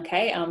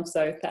 Okay,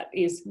 so that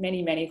is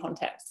many, many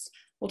contexts.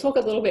 We'll talk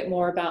a little bit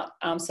more about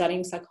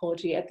studying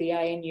psychology at the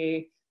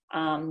ANU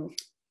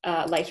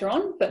later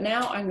on, but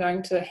now I'm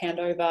going to hand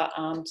over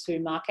to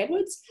Mark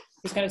Edwards,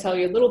 who's going to tell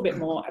you a little bit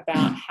more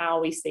about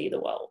how we see the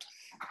world.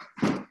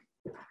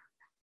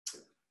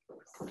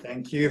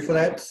 Thank you for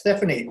that,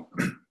 Stephanie.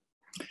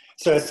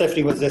 So as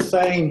Stephanie was just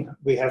saying,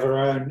 we have our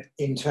own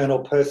internal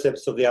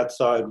percepts of the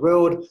outside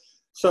world.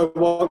 So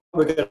what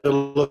we're going to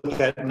look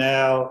at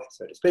now,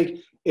 so to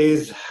speak,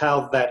 is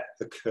how that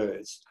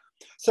occurs.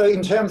 So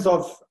in terms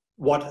of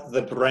what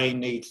the brain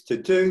needs to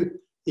do,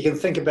 you can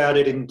think about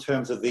it in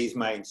terms of these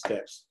main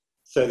steps.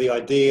 So the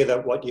idea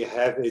that what you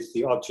have is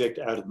the object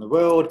out in the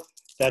world,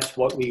 that's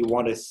what we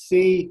want to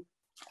see,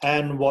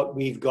 and what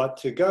we've got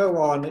to go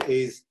on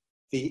is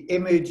the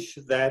image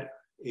that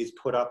is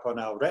put up on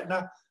our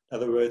retina. In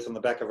other words, on the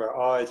back of our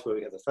eyes where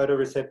we have the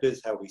photoreceptors,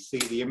 how we see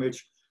the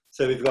image.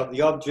 So we've got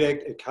the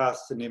object, it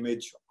casts an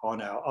image on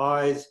our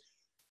eyes.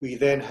 We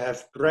then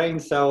have brain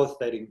cells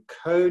that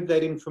encode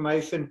that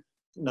information.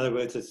 In other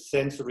words, a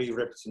sensory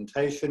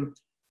representation.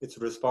 It's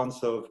a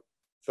response of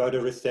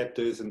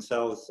photoreceptors and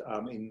cells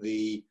in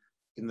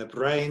the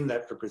brain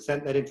that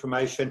represent that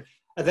information.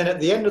 And then at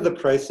the end of the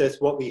process,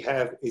 what we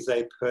have is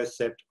a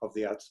percept of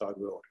the outside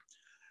world.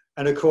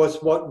 And of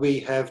course, what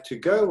we have to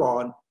go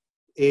on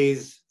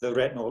is the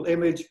retinal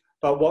image,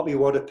 but what we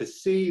want to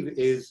perceive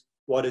is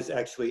what is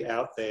actually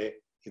out there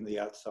in the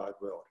outside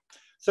world.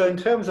 So in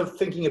terms of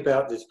thinking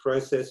about this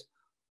process,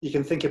 you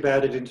can think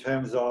about it in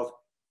terms of,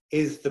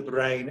 is the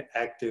brain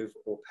active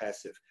or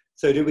passive?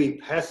 So do we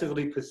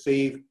passively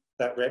perceive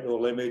that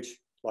retinal image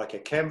like a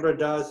camera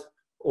does,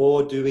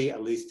 or do we,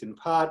 at least in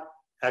part,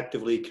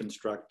 actively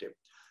construct it?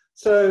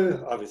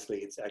 So obviously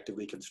it's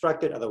actively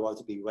constructed, otherwise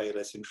it'd be way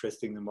less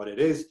interesting than what it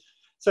is.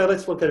 So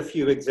let's look at a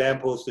few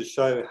examples to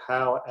show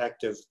how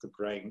active the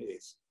brain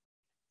is.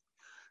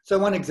 So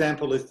one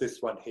example is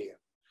this one here.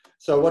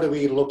 So what are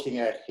we looking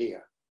at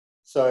here?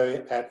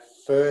 So at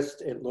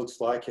first it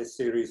looks like a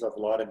series of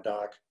light and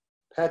dark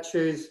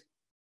patches,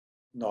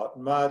 not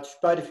much,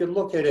 but if you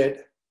look at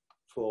it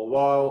for a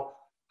while,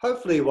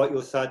 hopefully what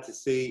you'll start to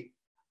see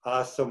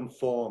are some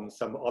forms,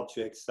 some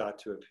objects start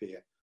to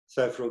appear.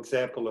 So for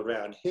example,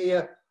 around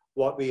here,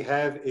 what we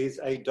have is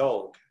a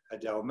dog, a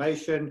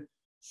Dalmatian.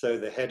 So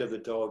the head of the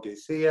dog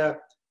is here,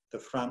 the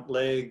front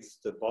legs,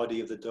 the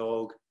body of the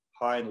dog,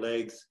 hind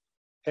legs,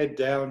 head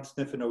down,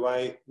 sniffing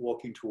away,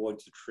 walking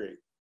towards a tree.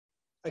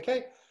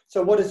 Okay,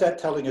 so what is that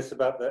telling us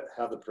about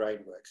how the brain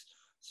works?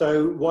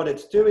 So what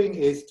it's doing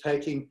is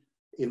taking,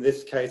 in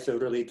this case, a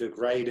really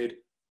degraded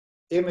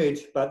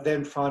image, but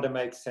then trying to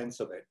make sense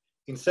of it.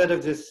 Instead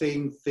of just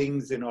seeing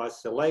things in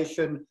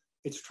isolation,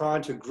 it's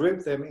trying to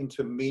group them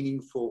into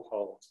meaningful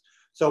wholes.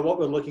 So what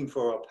we're looking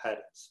for are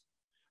patterns.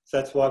 So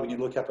that's why when you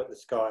look up at the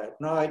sky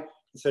at night,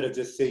 instead of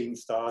just seeing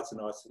stars in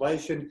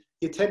isolation,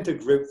 you tend to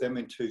group them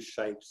into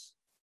shapes.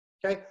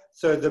 Okay,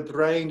 so the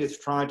brain is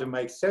trying to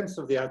make sense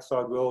of the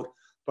outside world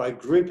by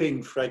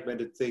grouping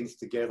fragmented things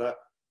together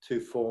to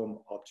form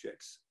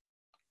objects.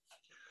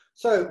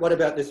 So what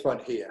about this one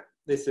here?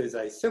 This is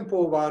a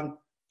simple one,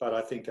 but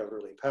I think a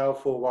really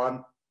powerful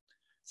one.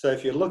 So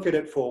if you look at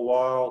it for a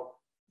while,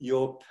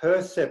 your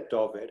percept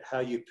of it, how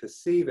you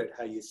perceive it,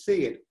 how you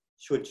see it,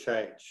 should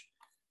change.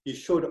 You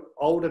should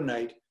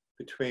alternate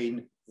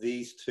between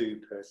these two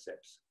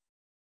percepts.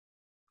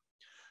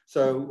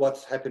 So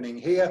what's happening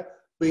here?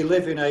 We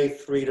live in a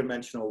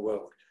three-dimensional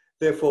world.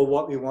 Therefore,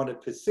 what we want to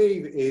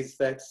perceive is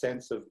that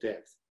sense of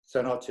depth.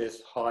 So not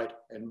just height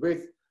and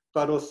width,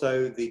 but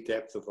also the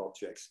depth of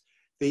objects.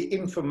 The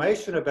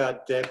information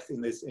about depth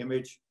in this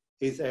image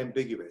is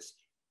ambiguous.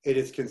 It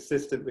is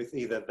consistent with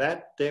either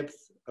that depth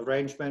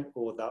arrangement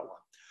or that one.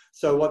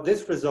 So what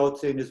this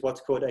results in is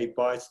what's called a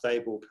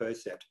bistable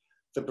percept.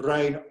 The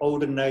brain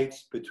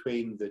alternates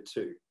between the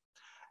two.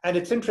 And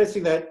it's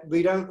interesting that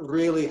we don't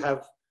really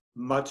have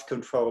much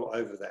control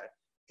over that.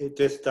 It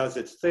just does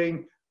its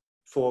thing.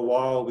 For a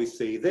while, we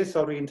see this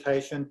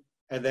orientation,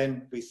 and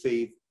then we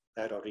see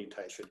that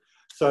orientation.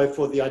 So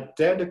for the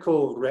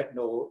identical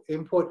retinal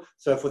input,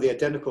 so for the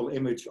identical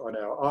image on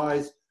our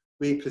eyes,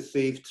 we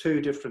perceive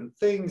two different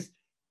things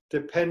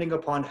depending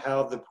upon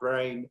how the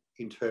brain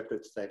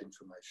interprets that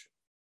information.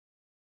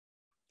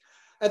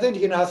 And then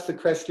you can ask the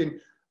question,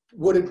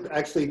 would it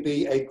actually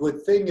be a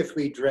good thing if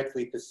we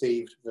directly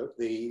perceived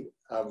the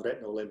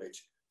retinal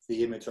image,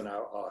 the image on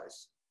our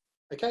eyes?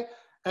 Okay,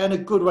 and a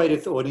good way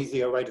to, or an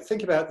easier way to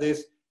think about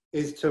this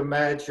is to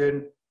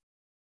imagine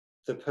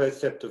the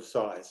perceptive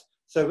size.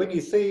 So when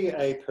you see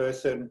a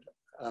person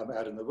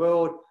out in the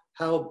world,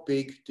 how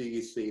big do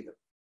you see them?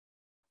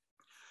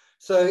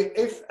 So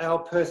if our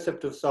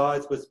perceptive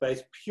size was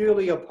based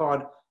purely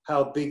upon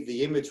how big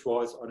the image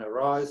was on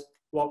our eyes,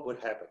 what would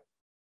happen?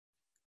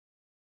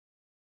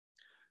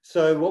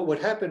 So what would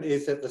happen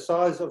is that the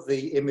size of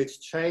the image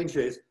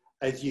changes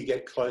as you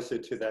get closer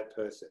to that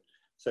person.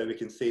 So we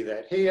can see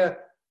that here.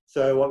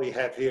 So what we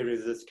have here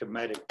is a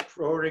schematic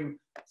drawing.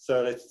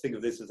 So let's think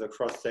of this as a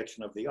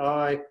cross-section of the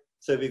eye.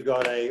 So we've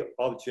got an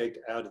object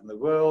out in the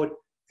world.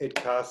 It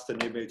casts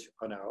an image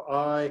on our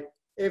eye.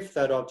 If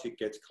that object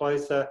gets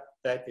closer,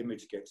 that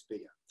image gets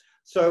bigger.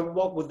 So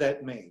what would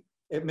that mean?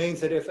 It means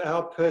that if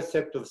our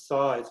perceptive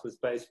size was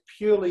based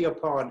purely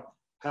upon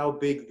how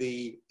big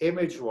the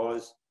image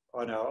was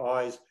on our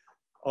eyes,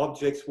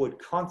 objects would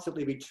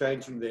constantly be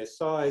changing their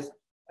size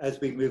as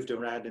we moved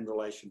around in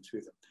relation to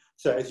them.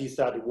 So as you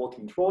started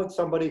walking towards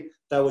somebody,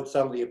 they would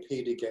suddenly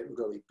appear to get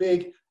really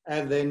big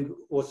and then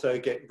also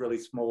get really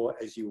small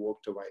as you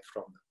walked away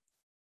from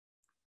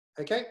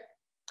them. Okay?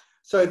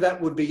 So that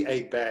would be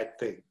a bad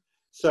thing.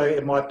 So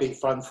it might be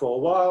fun for a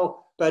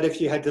while, but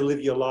if you had to live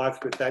your life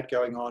with that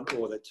going on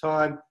all the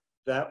time,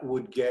 that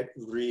would get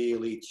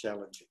really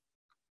challenging.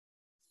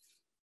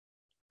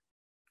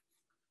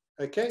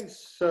 Okay,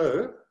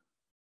 so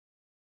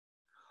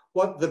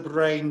what the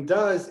brain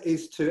does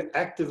is to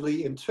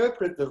actively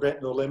interpret the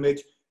retinal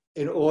image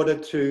in order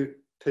to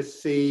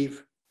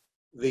perceive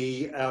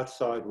the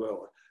outside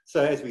world.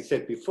 So as we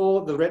said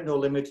before, the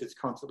retinal image is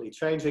constantly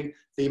changing.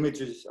 The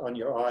images on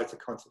your eyes are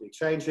constantly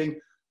changing.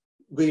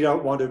 We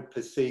don't want to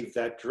perceive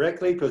that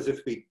directly, because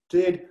if we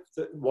did,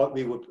 what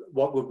we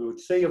would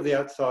see of the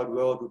outside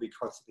world would be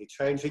constantly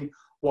changing.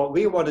 What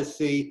we want to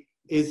see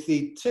is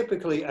the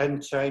typically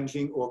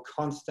unchanging or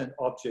constant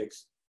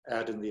objects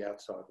out in the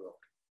outside world.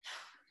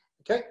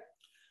 Okay,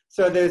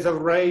 so there's a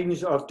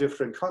range of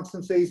different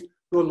constancies.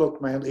 We'll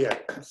look mainly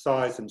at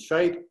size and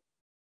shape,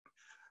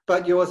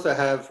 but you also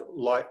have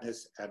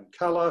lightness and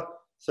color.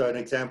 So an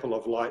example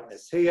of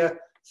lightness here.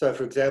 So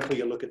for example,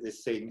 you look at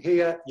this scene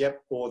here,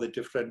 yep, all the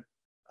different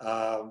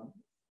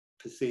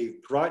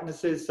perceived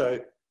brightnesses. So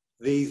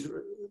these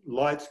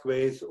light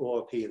squares all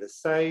appear the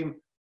same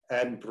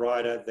and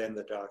brighter than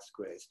the dark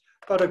squares.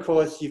 But of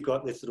course, you've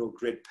got this little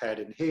grid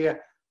pattern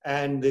here,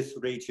 and this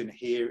region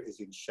here is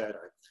in shadow.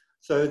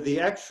 So the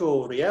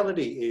actual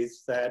reality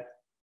is that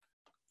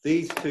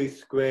these two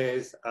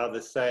squares are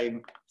the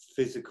same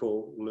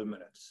physical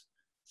luminance.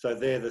 So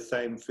they're the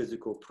same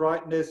physical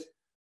brightness,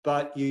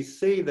 but you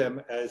see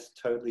them as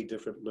totally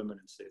different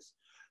luminances.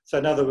 So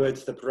in other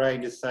words, the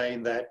brain is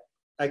saying that,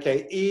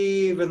 okay,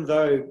 even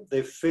though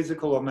the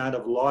physical amount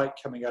of light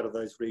coming out of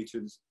those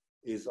regions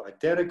is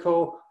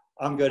identical,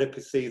 I'm going to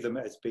perceive them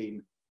as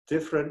being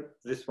different.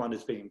 This one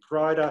is being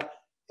brighter,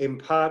 in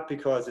part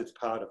because it's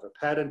part of a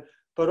pattern,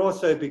 but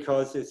also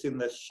because it's in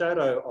the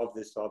shadow of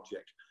this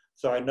object.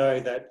 So I know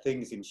that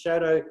things in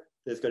shadow,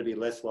 there's going to be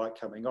less light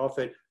coming off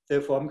it.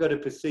 Therefore, I'm going to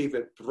perceive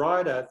it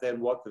brighter than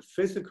what the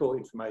physical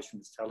information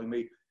is telling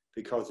me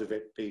because of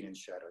it being in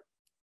shadow.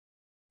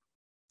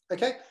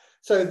 Okay,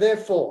 so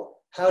therefore,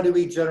 how do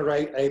we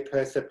generate a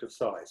perceptive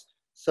size?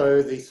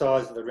 So the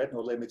size of the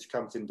retinal image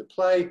comes into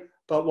play,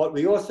 but what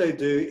we also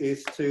do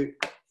is to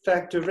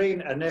factor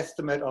in an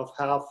estimate of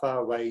how far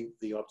away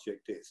the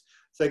object is.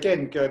 So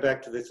again, go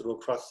back to this little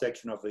cross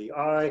section of the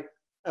eye,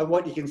 and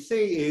what you can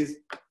see is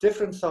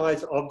different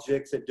size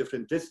objects at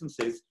different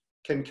distances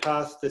can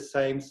cast the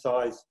same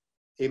size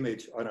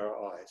image on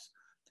our eyes.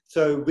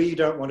 So we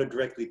don't want to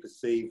directly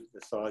perceive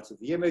the size of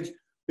the image.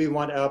 We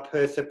want our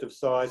perceptive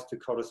size to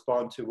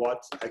correspond to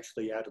what's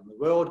actually out in the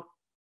world.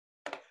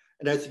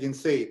 And as you can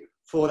see,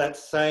 for that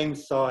same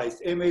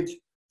size image,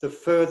 the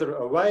further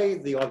away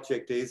the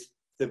object is,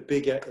 the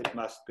bigger it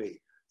must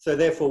be. So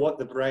therefore, what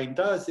the brain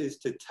does is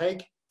to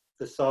take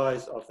the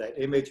size of that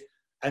image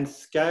and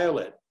scale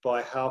it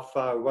by how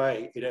far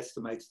away it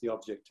estimates the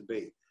object to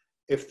be.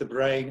 If the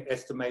brain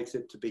estimates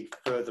it to be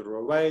further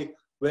away,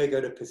 we're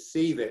going to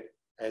perceive it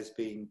as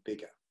being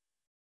bigger.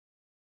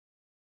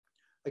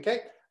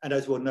 Okay, and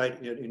as we'll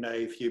note in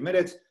a few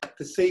minutes,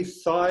 perceived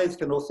size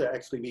can also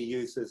actually be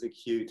used as a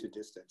cue to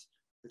distance,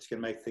 which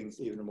can make things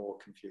even more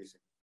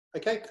confusing.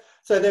 Okay,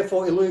 so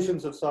therefore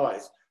illusions of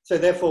size. So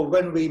therefore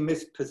when we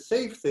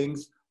misperceive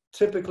things,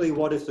 typically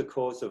what is the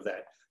cause of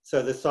that?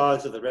 So the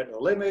size of the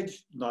retinal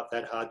image, not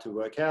that hard to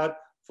work out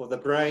for the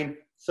brain.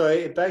 So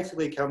it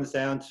basically comes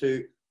down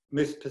to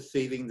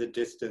misperceiving the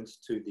distance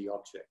to the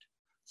object.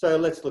 So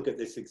let's look at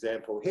this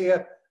example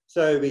here.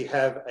 So we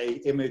have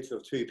an image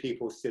of two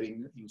people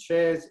sitting in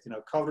chairs in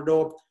a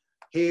corridor.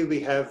 Here we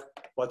have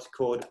what's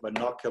called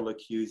monocular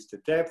cues to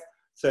depth.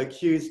 So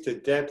cues to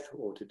depth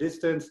or to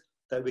distance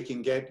that we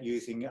can get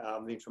using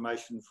the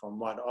information from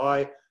one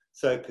eye.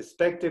 So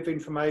perspective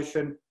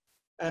information,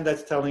 and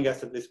that's telling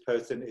us that this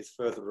person is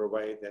further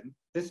away than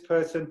this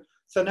person.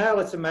 So now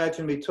let's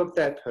imagine we took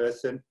that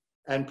person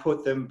and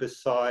put them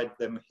beside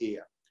them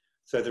here.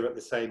 So they're at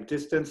the same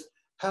distance.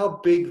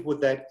 How big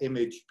would that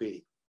image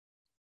be?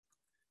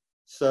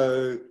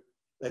 So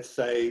let's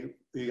say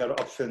you got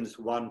options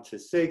 1 to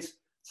 6.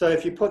 So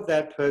if you put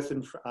that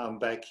person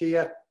back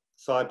here,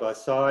 side by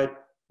side,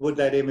 would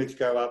that image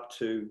go up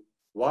to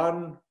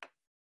 1,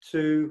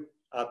 2,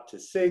 up to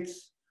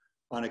 6?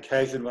 On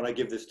occasion, when I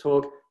give this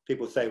talk,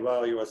 people say,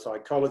 well, you're a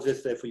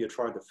psychologist, therefore you're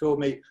trying to fool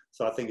me.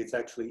 So I think it's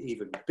actually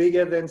even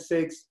bigger than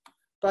 6.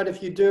 But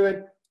if you do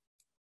it,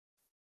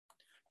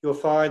 you'll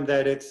find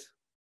that it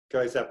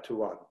goes up to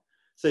 1.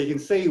 So you can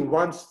see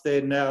once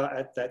they're now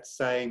at that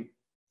same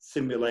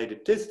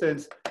simulated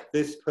distance,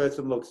 this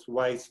person looks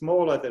way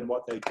smaller than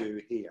what they do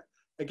here.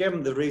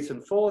 Again, the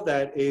reason for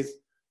that is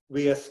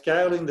we are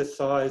scaling the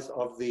size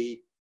of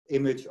the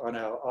image on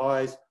our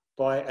eyes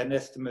by an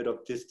estimate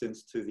of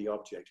distance to the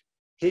object.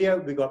 Here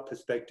we got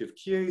perspective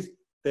cues,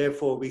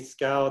 therefore we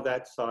scale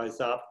that size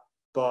up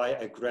by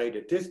a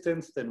greater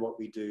distance than what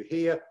we do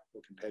here,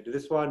 or compared to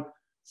this one.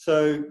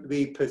 So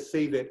we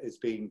perceive it as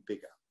being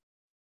bigger.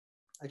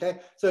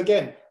 Okay, so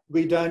again,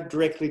 we don't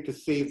directly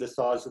perceive the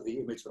size of the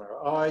image on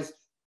our eyes.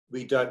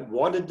 We don't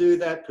want to do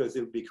that because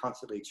it would be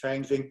constantly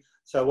changing.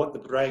 So what the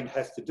brain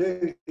has to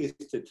do is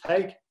to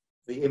take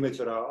the image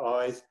on our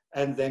eyes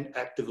and then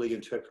actively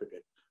interpret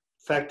it.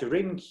 Factor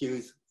in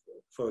cues,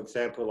 for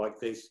example, like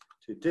this,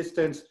 to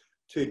distance,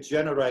 to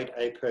generate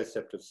a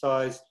perceptive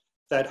size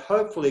that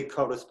hopefully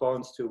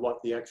corresponds to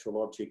what the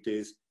actual object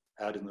is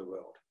out in the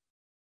world.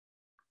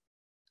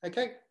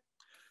 Okay,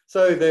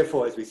 so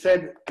therefore, as we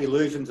said,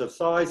 illusions of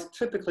size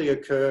typically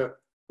occur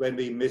when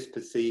we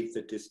misperceive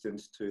the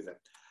distance to them.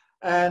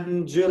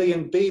 And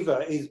Julian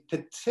Beaver is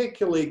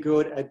particularly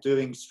good at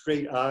doing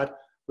street art,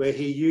 where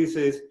he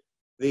uses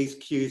these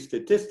cues to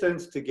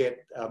distance to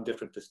get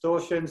different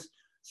distortions.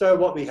 So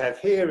what we have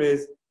here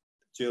is,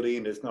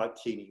 Julian is not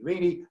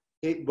teeny-weeny,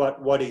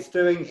 but what he's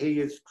doing, he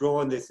has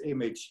drawn this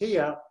image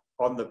here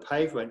on the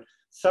pavement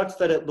such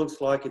that it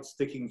looks like it's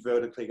sticking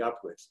vertically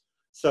upwards.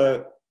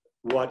 So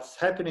what's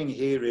happening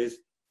here is,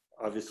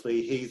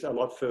 obviously, he's a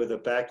lot further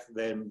back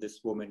than this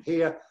woman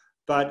here,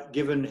 but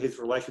given his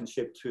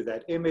relationship to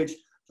that image,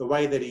 the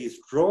way that he's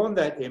drawn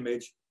that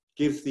image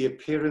gives the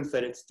appearance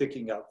that it's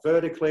sticking up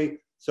vertically.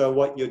 So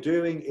what you're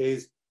doing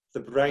is the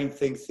brain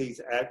thinks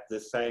he's at the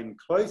same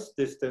close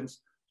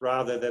distance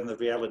rather than the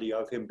reality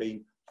of him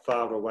being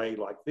far away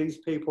like these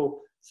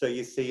people. So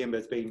you see him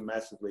as being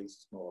massively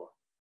smaller.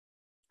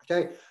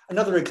 Okay,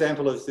 another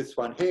example is this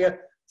one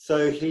here.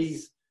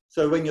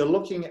 So when you're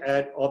looking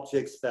at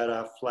objects that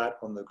are flat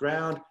on the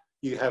ground,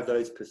 you have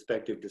those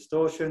perspective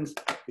distortions.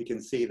 You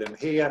can see them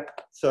here.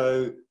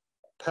 So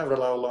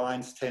parallel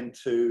lines tend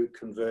to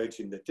converge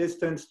in the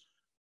distance.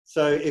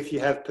 So if you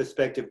have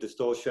perspective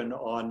distortion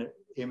on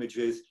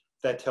images,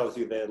 that tells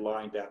you they're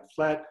lying down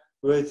flat.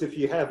 Whereas if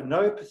you have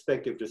no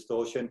perspective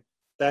distortion,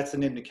 that's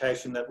an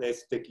indication that they're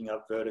sticking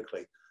up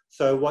vertically.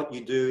 So what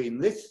you do in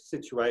this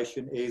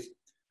situation is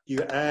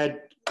you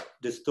add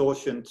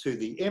distortion to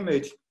the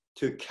image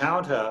to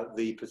counter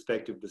the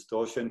perspective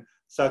distortion,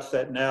 such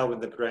that now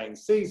when the brain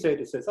sees it,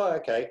 it says, oh,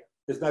 okay,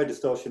 there's no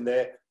distortion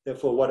there.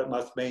 Therefore, what it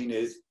must mean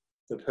is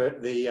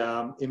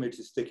the image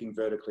is sticking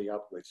vertically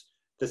upwards.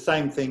 The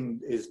same thing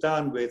is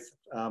done with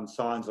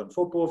signs on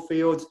football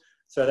fields.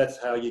 So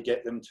that's how you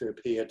get them to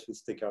appear to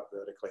stick up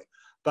vertically.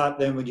 But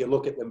then when you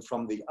look at them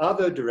from the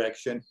other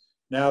direction,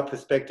 now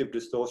perspective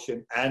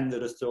distortion and the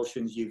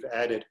distortions you've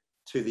added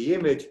to the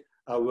image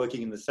are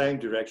working in the same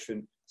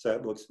direction, so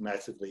it looks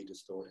massively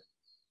distorted.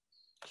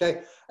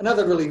 Okay,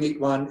 another really neat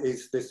one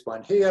is this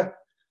one here.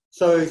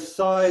 So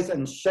size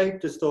and shape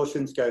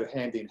distortions go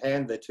hand in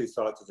hand. They're two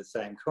sides of the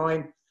same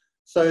coin.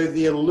 So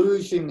the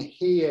illusion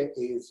here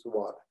is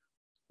what?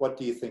 What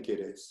do you think it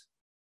is?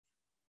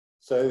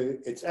 So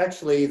it's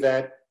actually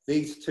that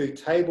these two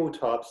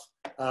tabletops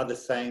are the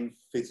same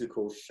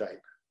physical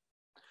shape.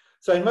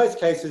 So in most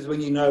cases, when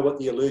you know what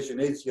the illusion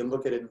is, you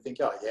look at it and think,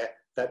 oh yeah,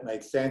 that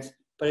makes sense.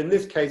 But in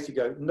this case, you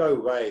go, no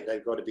way,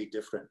 they've got to be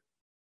different.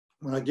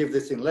 When I give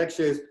this in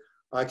lectures,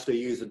 I actually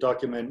use a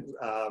document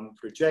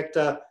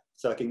projector,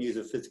 so I can use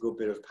a physical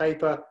bit of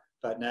paper,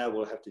 but now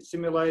we'll have to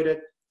simulate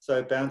it.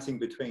 So bouncing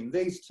between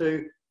these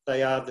two,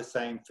 they are the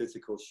same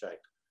physical shape.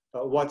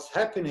 But what's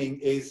happening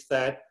is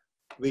that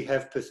we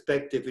have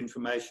perspective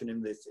information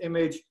in this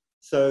image,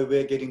 so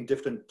we're getting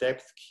different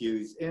depth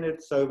cues in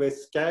it. So we're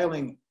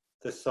scaling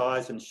the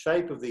size and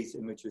shape of these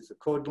images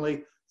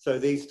accordingly. So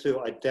these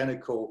two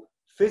identical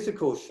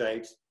physical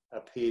shapes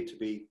appear to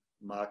be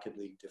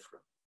markedly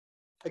different.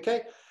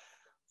 Okay.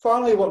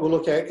 Finally, what we'll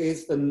look at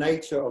is the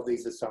nature of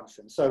these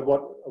assumptions. So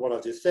what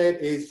I've just said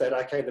is that,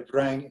 okay, the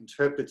brain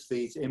interprets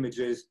these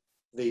images,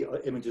 the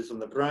images on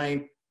the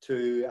brain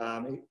to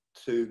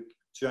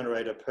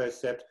generate a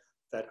percept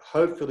that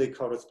hopefully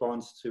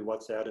corresponds to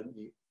what's out in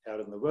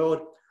the world.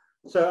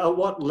 So at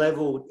what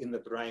level in the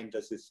brain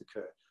does this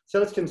occur? So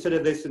let's consider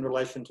this in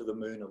relation to the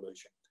moon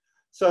illusion.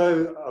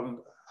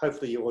 So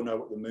hopefully you all know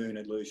what the moon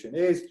illusion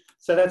is.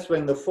 So that's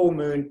when the full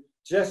moon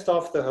just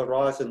off the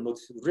horizon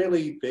looks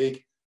really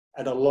big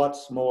and a lot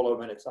smaller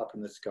when it's up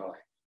in the sky.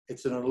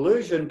 It's an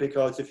illusion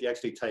because if you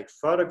actually take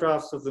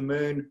photographs of the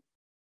moon,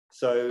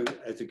 so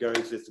as it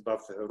goes just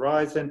above the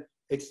horizon,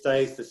 it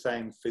stays the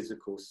same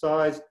physical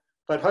size.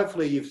 But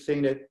hopefully you've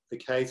seen it, the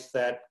case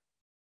that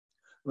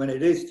when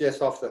it is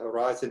just off the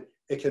horizon,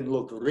 it can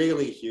look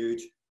really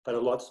huge, but a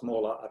lot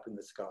smaller up in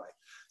the sky.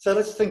 So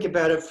let's think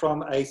about it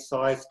from a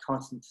size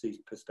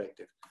constancy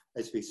perspective.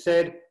 As we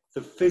said,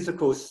 the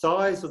physical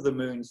size of the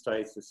moon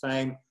stays the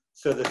same,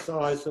 so the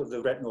size of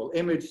the retinal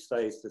image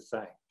stays the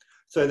same.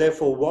 So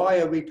therefore, why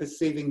are we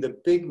perceiving the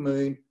big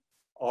moon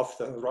off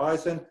the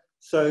horizon?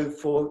 So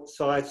for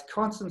size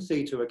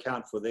constancy to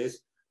account for this,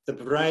 the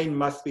brain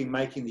must be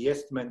making the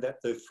estimate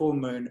that the full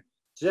moon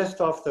just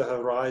off the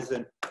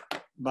horizon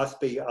must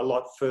be a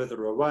lot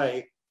further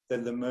away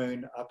than the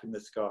moon up in the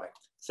sky.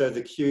 So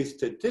the cues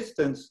to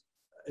distance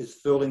is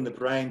fooling the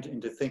brain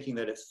into thinking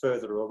that it's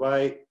further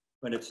away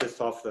when it's just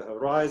off the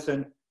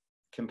horizon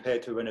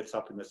compared to when it's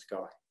up in the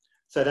sky.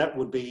 So that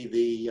would be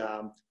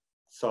the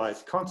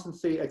size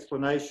constancy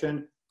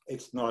explanation.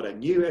 It's not a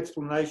new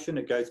explanation.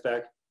 It goes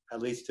back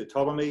at least to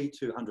Ptolemy,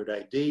 200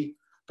 AD.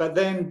 But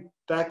then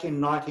back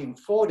in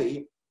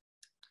 1940,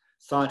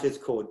 scientists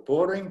called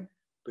Boring,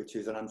 which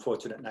is an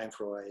unfortunate name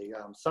for a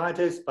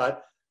scientist,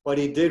 but what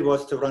he did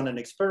was to run an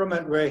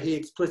experiment where he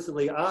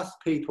explicitly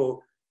asked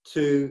people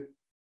to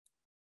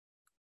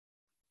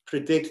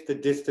predict the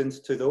distance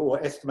to the,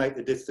 or estimate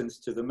the distance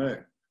to the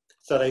moon.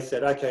 So they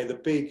said, okay,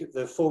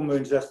 the full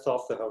moon just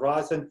off the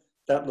horizon,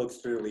 that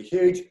looks really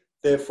huge,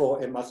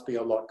 therefore it must be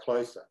a lot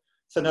closer.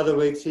 So in other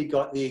words, he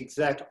got the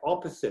exact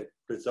opposite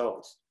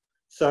results.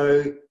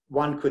 So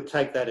one could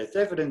take that as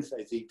evidence,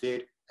 as he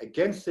did,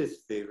 against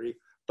this theory,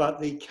 but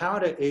the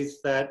counter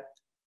is that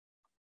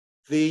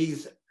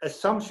these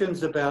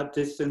assumptions about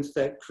distance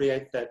that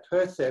create that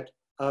percept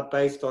are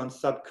based on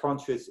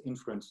subconscious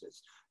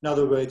inferences. In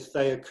other words,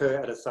 they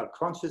occur at a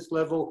subconscious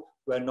level.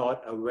 We're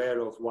not aware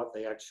of what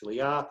they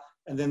actually are.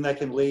 And then they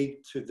can lead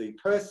to the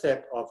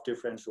percept of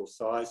differential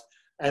size.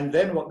 And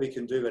then what we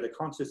can do at a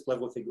conscious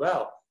level, think,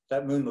 wow,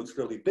 that moon looks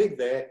really big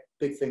there.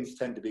 Big things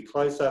tend to be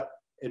closer.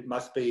 It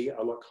must be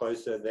a lot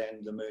closer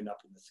than the moon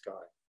up in the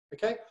sky.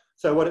 Okay?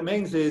 So what it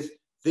means is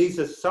these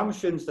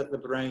assumptions that the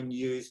brain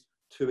used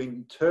to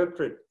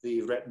interpret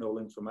the retinal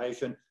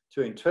information,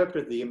 to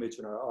interpret the image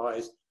in our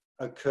eyes,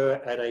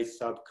 occur at a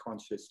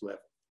subconscious level.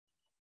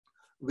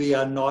 We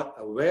are not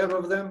aware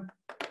of them,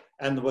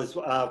 and there was,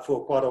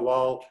 for quite a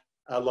while,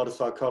 a lot of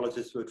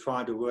psychologists were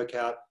trying to work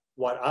out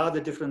what are the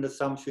different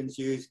assumptions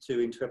used to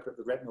interpret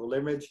the retinal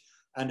image,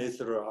 and is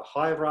there a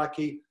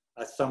hierarchy?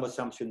 Are some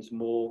assumptions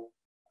more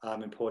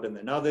important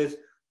than others?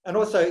 And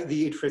also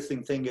the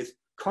interesting thing is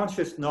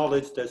conscious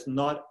knowledge does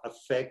not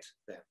affect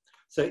them.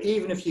 So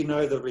even if you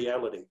know the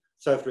reality,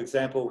 so for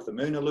example, with the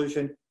moon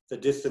illusion, the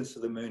distance to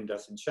the moon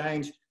doesn't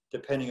change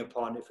depending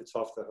upon if it's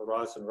off the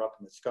horizon or up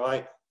in the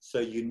sky. So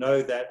you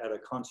know that at a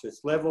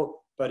conscious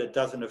level, but it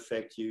doesn't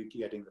affect you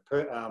getting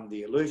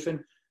the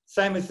illusion.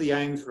 Same as the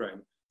Ames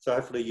room. So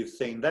hopefully you've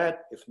seen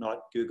that. If not,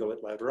 Google it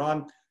later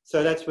on.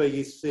 So that's where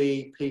you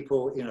see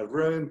people in a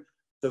room.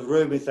 The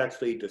room is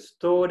actually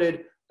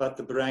distorted, but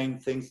the brain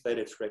thinks that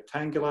it's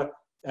rectangular,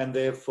 and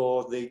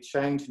therefore the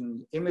change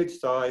in image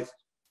size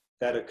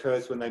that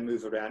occurs when they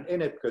move around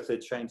in it, because they're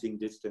changing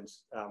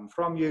distance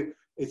from you,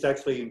 is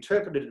actually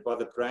interpreted by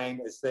the brain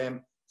as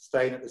them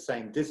staying at the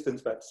same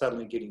distance, but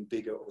suddenly getting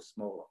bigger or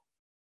smaller.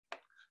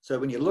 So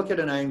when you look at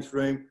an Ames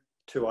room,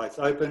 two eyes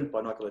open,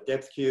 binocular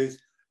depth cues,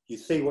 you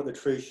see what the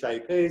true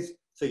shape is.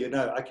 So you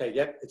know, okay,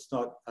 yep, it's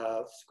not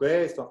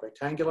square, it's not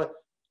rectangular,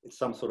 it's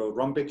some sort of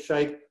rhombic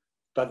shape.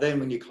 But then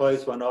when you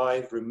close one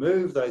eye,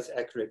 remove those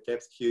accurate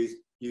depth cues,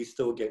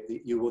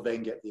 you will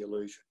then get the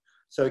illusion.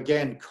 So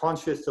again,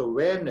 conscious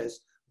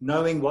awareness,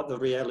 knowing what the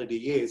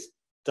reality is,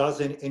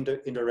 doesn't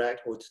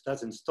interact or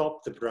doesn't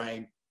stop the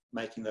brain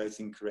making those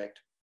incorrect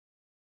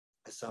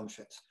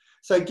assumptions.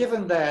 So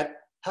given that,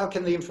 how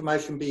can the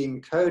information be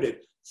encoded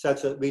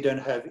such that we don't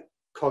have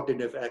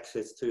cognitive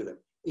access to them,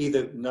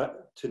 either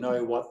to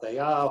know what they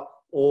are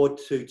or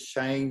to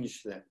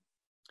change them?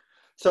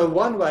 So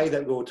one way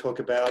that we'll talk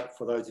about,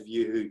 for those of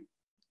you who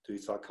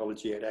do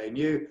psychology at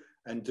ANU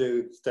and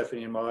do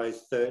Stephanie and my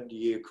third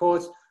year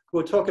course,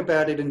 we'll talk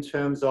about it in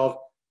terms of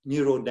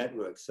neural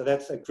networks. So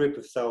that's a group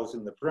of cells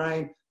in the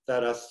brain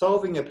that are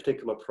solving a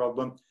particular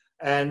problem,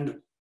 and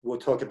we'll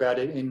talk about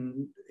it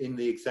in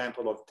the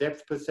example of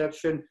depth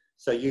perception.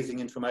 So using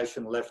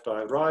information left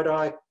eye, right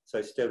eye, so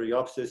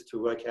stereopsis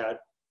to work out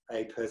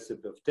a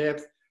percept of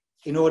depth.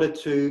 In order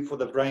for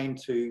the brain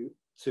to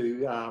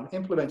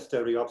implement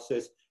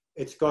stereopsis,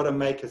 it's got to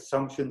make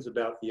assumptions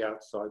about the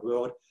outside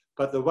world,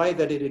 but the way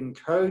that it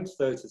encodes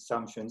those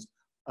assumptions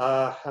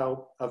are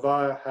how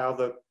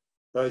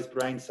those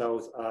brain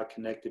cells are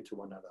connected to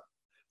one another.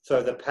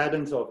 So the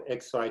patterns of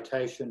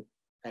excitation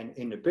and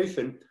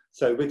inhibition,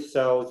 so which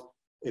cells,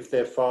 if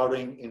they're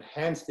firing,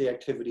 enhance the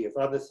activity of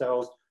other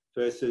cells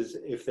versus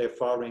if they're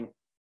firing,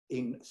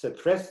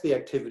 suppress the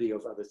activity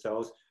of other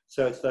cells.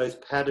 So it's those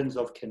patterns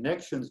of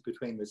connections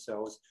between the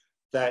cells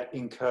that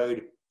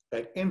encode,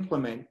 that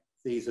implement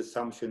these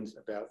assumptions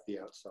about the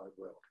outside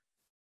world.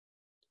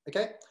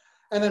 Okay?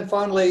 And then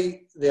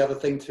finally, the other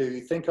thing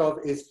to think of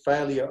is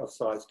failure of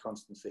size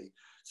constancy.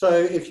 So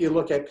if you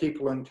look at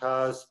people in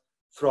cars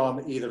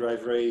from either a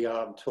very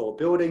tall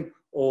building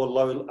or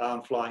low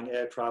flying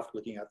aircraft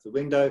looking out the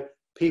window,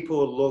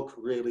 people look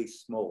really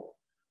small.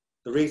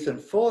 The reason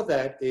for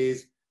that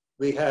is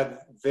we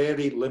have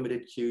very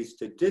limited cues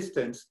to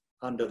distance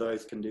under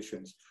those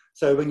conditions.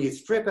 So when you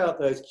strip out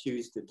those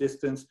cues to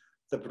distance,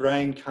 the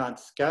brain can't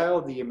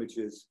scale the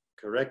images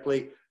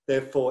correctly.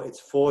 Therefore, it's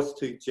forced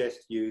to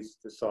just use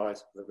the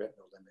size of the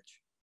retinal image.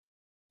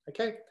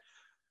 Okay?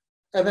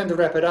 And then to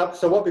wrap it up,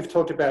 so what we've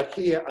talked about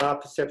here are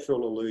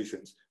perceptual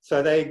illusions.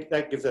 So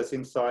that gives us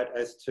insight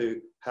as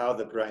to how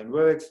the brain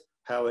works,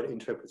 how it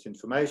interprets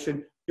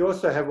information. You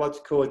also have what's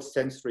called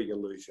sensory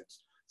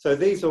illusions. So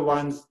these are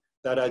ones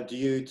that are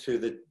due to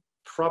the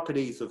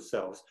properties of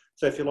cells.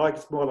 So if you like,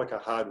 it's more like a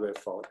hardware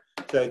fault.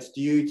 So it's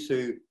due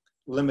to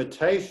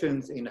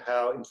limitations in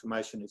how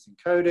information is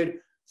encoded.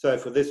 So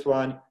for this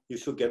one, you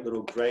should get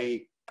little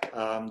grey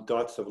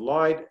dots of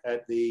light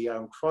at the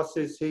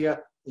crosses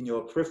here in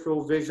your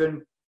peripheral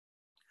vision.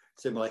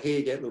 Similar here,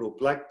 you get little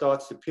black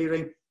dots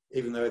appearing,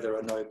 even though there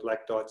are no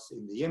black dots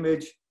in the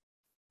image.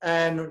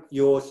 And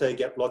you also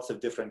get lots of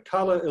different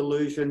color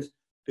illusions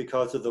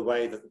because of the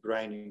way that the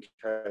brain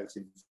encodes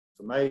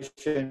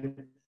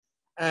information.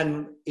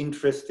 And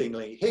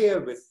interestingly here,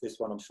 with this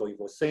one I'm sure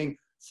you've all seen,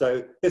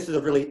 so this is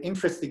a really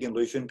interesting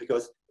illusion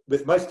because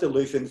with most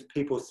illusions,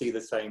 people see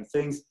the same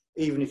things.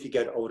 Even if you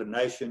get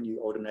alternation, you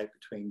alternate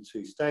between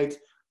two states.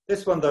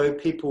 This one though,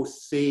 people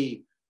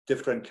see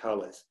different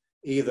colors,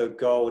 either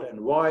gold and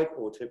white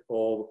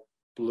or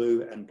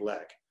blue and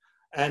black.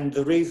 And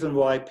the reason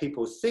why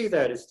people see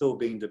that is still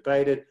being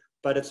debated,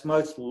 but it's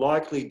most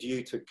likely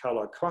due to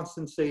color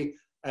constancy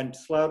and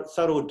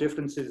subtle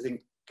differences in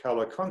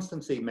color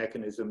constancy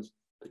mechanisms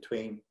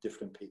between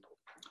different people.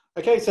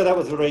 Okay, so that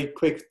was a very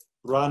quick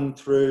run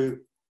through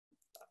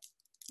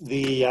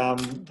the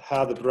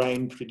how the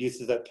brain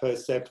produces that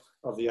percept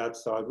of the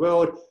outside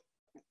world.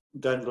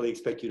 Don't really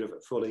expect you to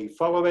fully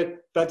follow it,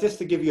 but just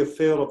to give you a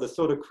feel of the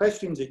sort of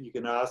questions that you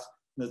can ask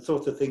and the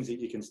sorts of things that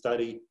you can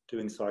study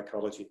doing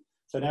psychology.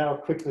 So now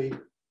quickly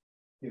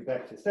you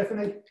back to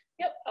Stephanie.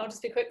 Yep, I'll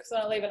just be quick because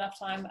I don't leave enough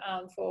time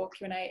for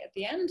Q&A at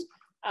the end.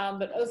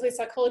 But obviously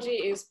psychology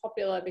is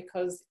popular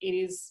because it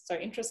is so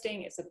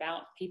interesting. It's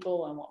about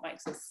people and what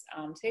makes us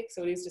tick.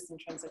 So it is just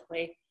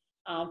intrinsically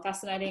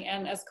fascinating.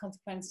 And as a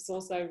consequence, it's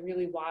also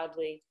really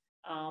widely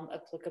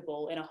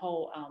applicable in a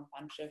whole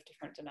bunch of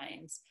different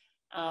domains.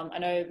 I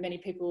know many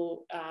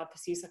people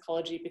pursue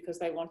psychology because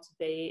they want to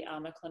be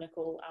a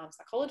clinical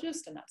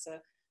psychologist, and that's a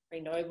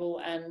very noble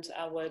and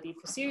worthy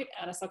pursuit.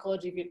 And a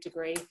psychology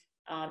degree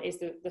is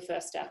the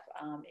first step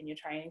in your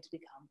training to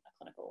become a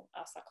clinical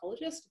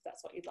psychologist, if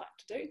that's what you'd like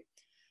to do.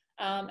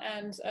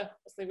 And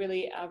obviously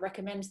really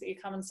recommend that you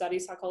come and study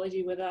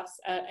psychology with us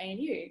at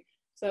ANU.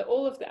 So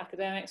all of the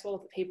academics, all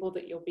of the people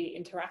that you'll be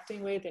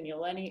interacting with in your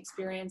learning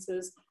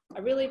experiences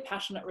are really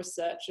passionate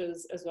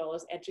researchers as well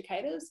as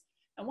educators.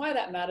 And why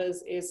that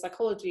matters is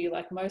psychology,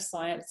 like most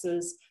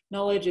sciences,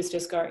 knowledge is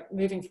just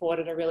moving forward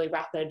at a really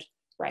rapid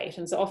rate.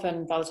 And so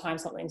often by the time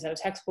something's in a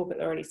textbook,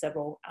 it's already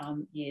several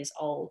years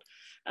old.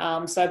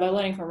 So by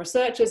learning from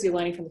researchers, you're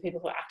learning from the people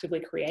who are actively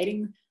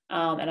creating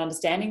and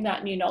understanding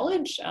that new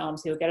knowledge. So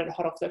you'll get it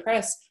hot off the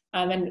press.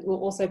 And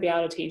we'll also be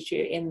able to teach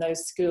you in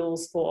those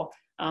skills for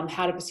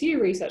how to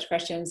pursue research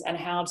questions and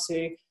how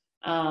to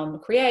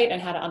create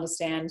and how to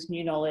understand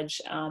new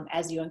knowledge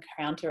as you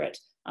encounter it,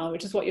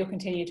 which is what you'll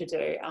continue to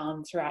do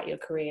throughout your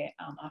career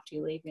after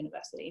you leave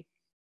university.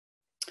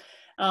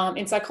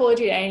 In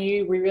psychology at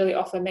ANU, we really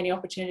offer many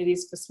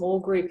opportunities for small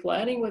group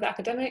learning with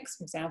academics,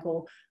 for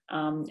example,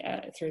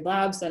 through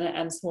labs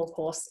and small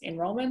course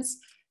enrolments.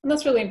 And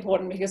that's really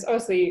important because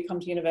obviously you come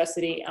to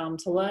university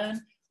to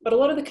learn, but a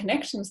lot of the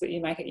connections that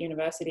you make at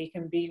university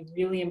can be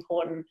really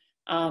important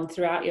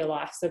throughout your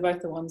life. So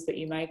both the ones that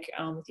you make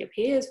with your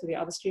peers, with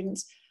your other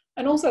students,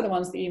 and also the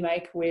ones that you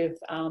make with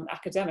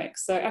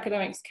academics. So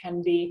academics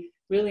can be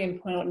really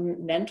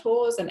important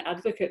mentors and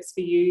advocates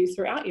for you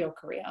throughout your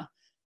career.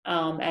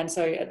 And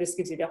so this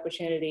gives you the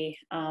opportunity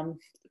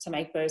to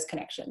make those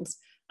connections.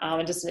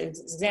 And just as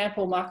an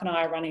example, Mark and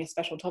I are running a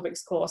special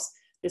topics course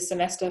this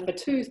semester for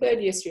 2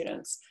 third-year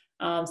students.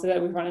 So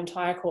that we've run an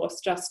entire course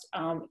just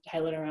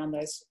tailored around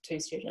those 2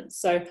 students.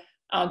 So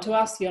to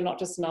us, you're not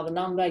just another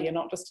number, you're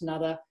not just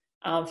another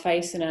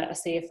face in a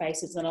sea of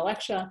faces in a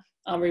lecture.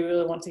 We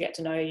really want to get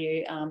to know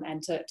you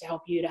and to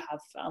help you to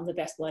have the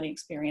best learning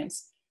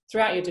experience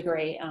throughout your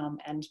degree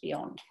and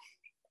beyond.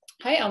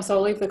 Okay, so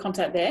I'll leave the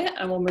content there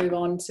and we'll move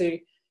on to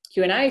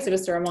Q&A. So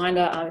just a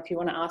reminder, if you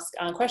want to ask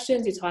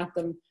questions, you type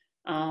them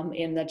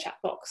in the chat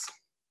box.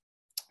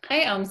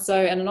 Okay, so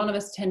an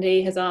anonymous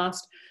attendee has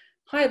asked,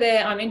 hi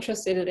there, I'm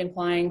interested in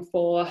applying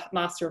for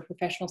Master of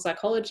Professional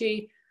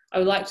Psychology. I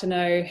would like to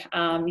know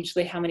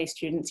usually how many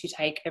students you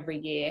take every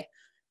year.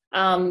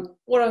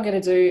 What I'm going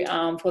to do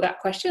for that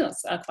question,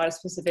 it's quite a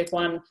specific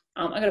one,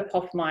 I'm going to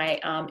pop my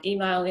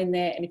email in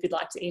there, and if you'd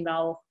like to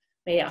email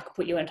me, I can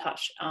put you in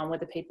touch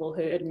with the people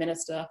who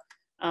administer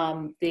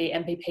the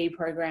MPP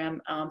program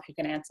who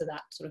can answer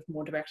that sort of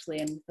more directly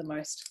and the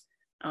most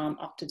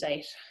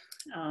up-to-date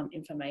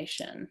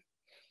information.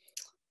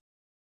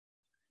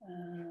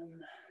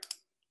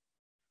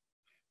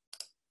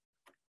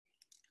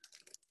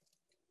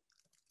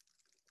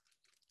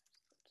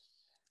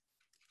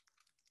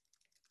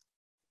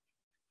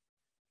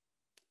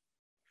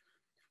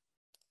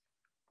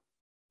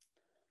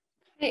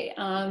 Okay,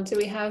 do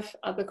we have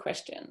other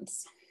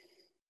questions?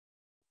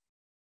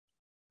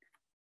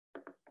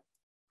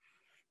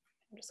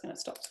 I'm just going to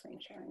stop screen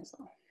sharing as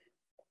well.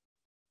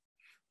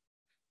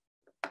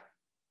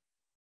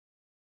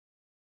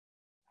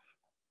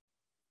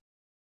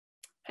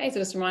 Hey, so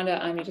just a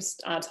reminder, you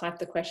just type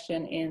the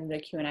question in the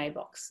Q&A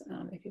box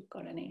if you've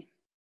got any.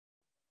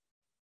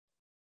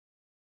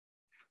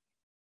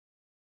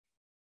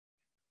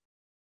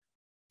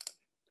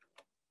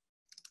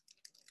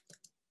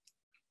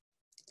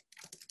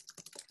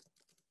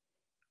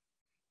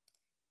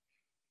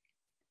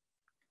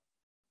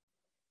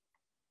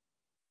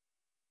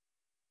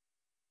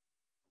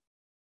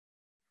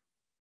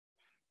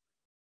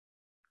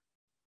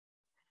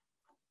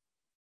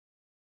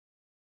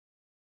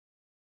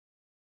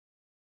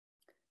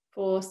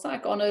 For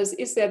Psych Honours,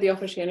 is there the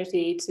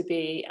opportunity to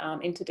be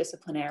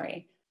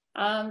interdisciplinary?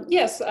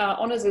 Yes,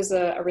 Honours is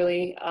a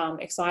really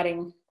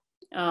exciting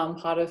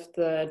part of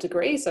the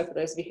degree. So for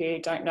those of you who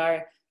don't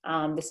know,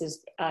 this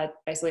is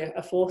basically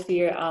a 4th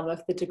year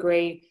of the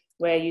degree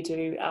where you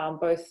do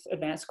both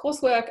advanced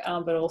coursework,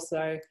 but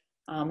also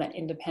an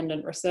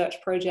independent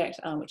research project,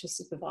 which is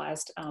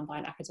supervised by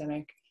an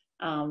academic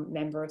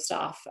member of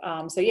staff.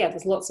 So yeah,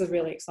 there's lots of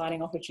really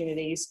exciting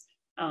opportunities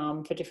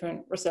for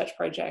different research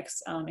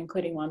projects,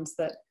 including ones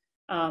that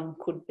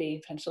could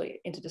be potentially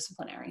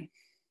interdisciplinary.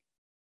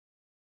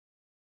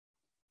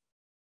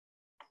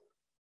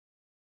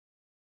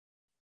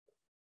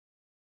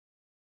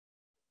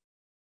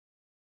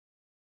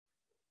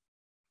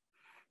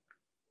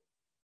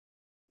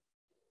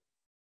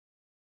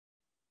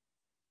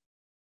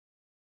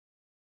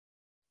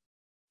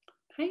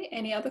 Okay,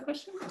 any other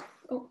questions?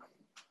 Oh.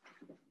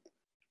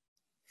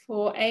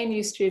 For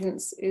ANU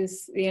students,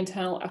 is the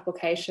internal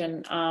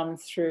application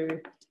through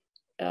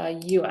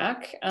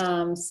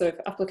UAC. So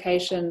for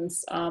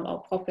applications,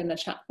 I'll pop in the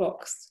chat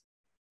box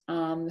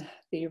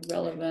the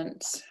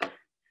relevant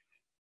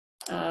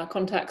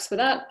contacts for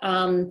that.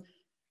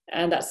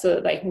 And that's so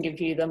that they can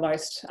give you the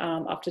most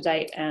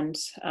up-to-date and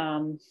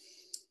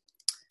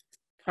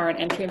current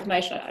entry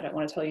information. I don't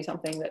want to tell you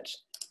something that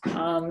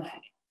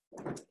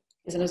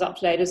isn't as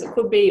up-to-date as it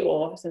could be,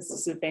 or since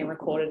this is being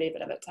recorded,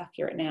 even if it's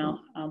accurate now,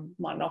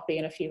 might not be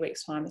in a few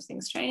weeks' time as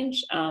things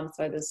change. So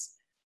there's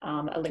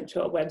a link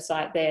to a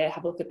website there.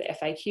 Have a look at the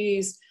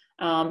FAQs.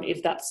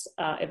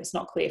 If it's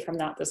not clear from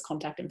that, there's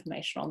contact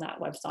information on that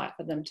website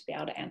for them to be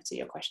able to answer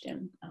your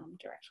question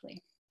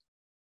directly.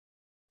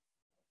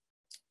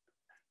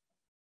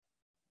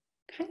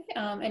 Okay,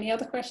 any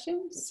other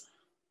questions?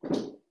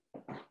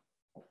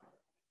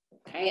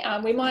 Okay,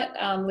 we might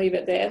leave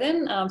it there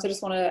then. So I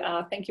just want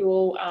to thank you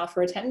all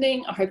for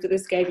attending. I hope that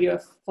this gave you a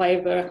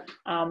flavour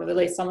of at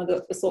least some of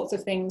the sorts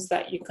of things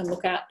that you can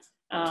look at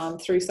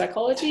through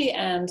psychology,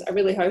 and I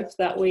really hope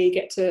that we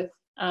get to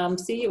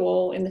see you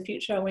all in the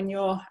future when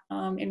you're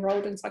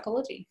enrolled in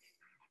psychology.